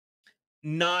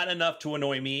 Not enough to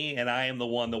annoy me, and I am the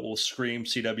one that will scream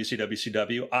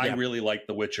CW. I really like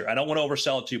The Witcher. I don't want to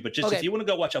oversell it to you, but just if you want to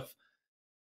go watch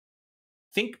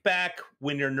think back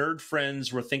when your nerd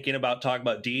friends were thinking about talking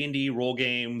about D&D role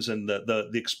games and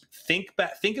think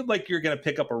of like you're going to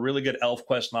pick up a really good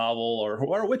ElfQuest novel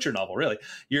or a Witcher novel. Really,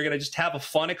 you're going to just have a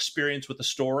fun experience with the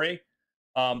story.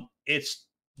 It's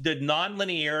the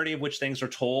non-linearity of which things are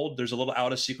told. There's a little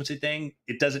out of sequencing thing.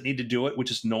 It doesn't need to do it,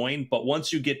 which is annoying. But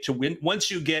once you get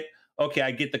okay,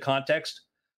 I get the context.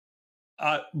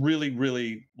 Really,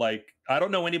 really, like, I don't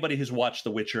know anybody who's watched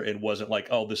The Witcher and wasn't like,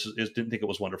 oh, didn't think it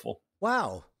was wonderful.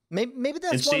 Wow. Maybe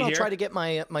that's one I'll try to get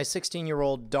my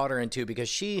 16-year-old daughter into, because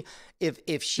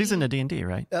if she's into D&D,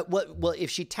 right? Well,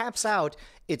 if she taps out,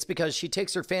 it's because she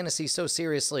takes her fantasy so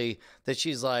seriously that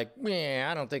she's like,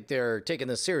 I don't think they're taking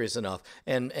this serious enough.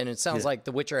 And it sounds like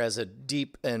The Witcher has a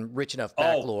deep and rich enough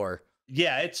back lore.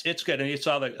 Yeah, it's good. And you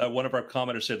saw that one of our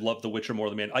commenters said, love The Witcher more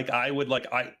than man. Like I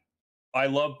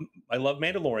love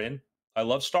Mandalorian. I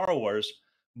love Star Wars,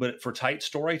 but for tight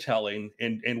storytelling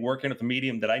and working at the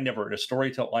medium that a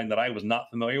storytelling that I was not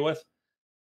familiar with,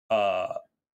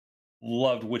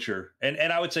 loved Witcher. And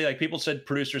I would say, like,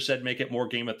 producers said, make it more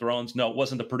Game of Thrones. No, it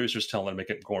wasn't the producers telling them to make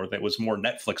it more. It was more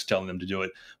Netflix telling them to do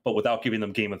it, but without giving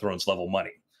them Game of Thrones level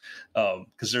money.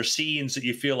 Because there's scenes that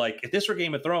you feel like if this were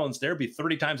Game of Thrones, there'd be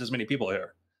 30 times as many people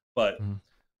here. But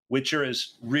Witcher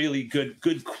is really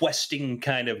good questing,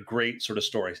 kind of great sort of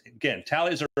stories. Again,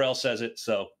 Talia Zarel says it,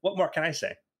 so what more can I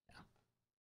say?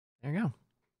 There you go.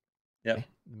 Yep. Okay.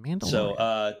 Mandalorian.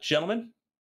 So, gentlemen,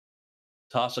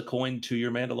 toss a coin to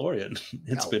your Mandalorian.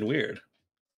 It's been weird.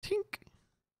 Tink.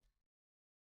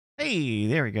 Hey,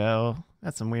 there we go.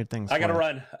 That's some weird things. I gotta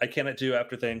run. I cannot do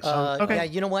after things. Okay. Yeah,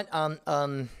 you know what?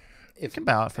 If can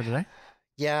bow out for today.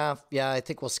 Yeah. I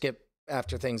think we'll skip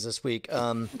after things this week.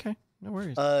 Okay. No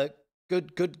worries.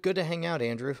 Good to hang out,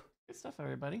 Andrew. Good stuff,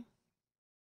 everybody.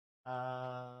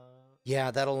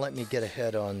 Yeah, that'll let me get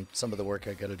ahead on some of the work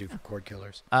I got to do for Cord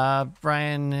Killers.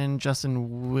 Brian and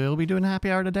Justin will be doing a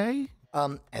happy hour today.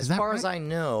 As far as I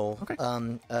know. Okay.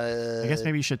 I guess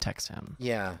maybe you should text him.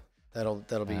 Yeah, that'll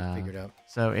be figured out.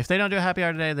 So if they don't do a happy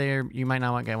hour today, you might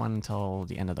not get one until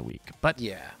the end of the week. But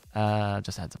yeah.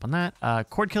 Just a heads up on that.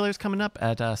 Cord Killers coming up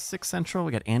at 6 Central.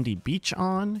 We got Andy Beach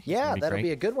on. Yeah, that'll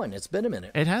be a good one. It's been a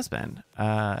minute. It has been.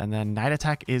 And then Night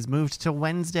Attack is moved to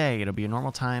Wednesday. It'll be a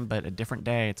normal time, but a different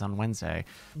day. It's on Wednesday.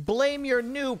 Blame your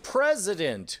new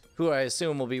president, who I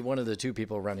assume will be one of the two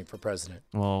people running for president.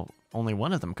 Well, only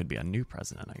one of them could be a new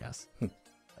president, I guess. But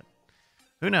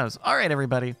who knows? All right,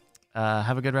 everybody.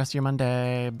 Have a good rest of your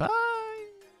Monday. Bye.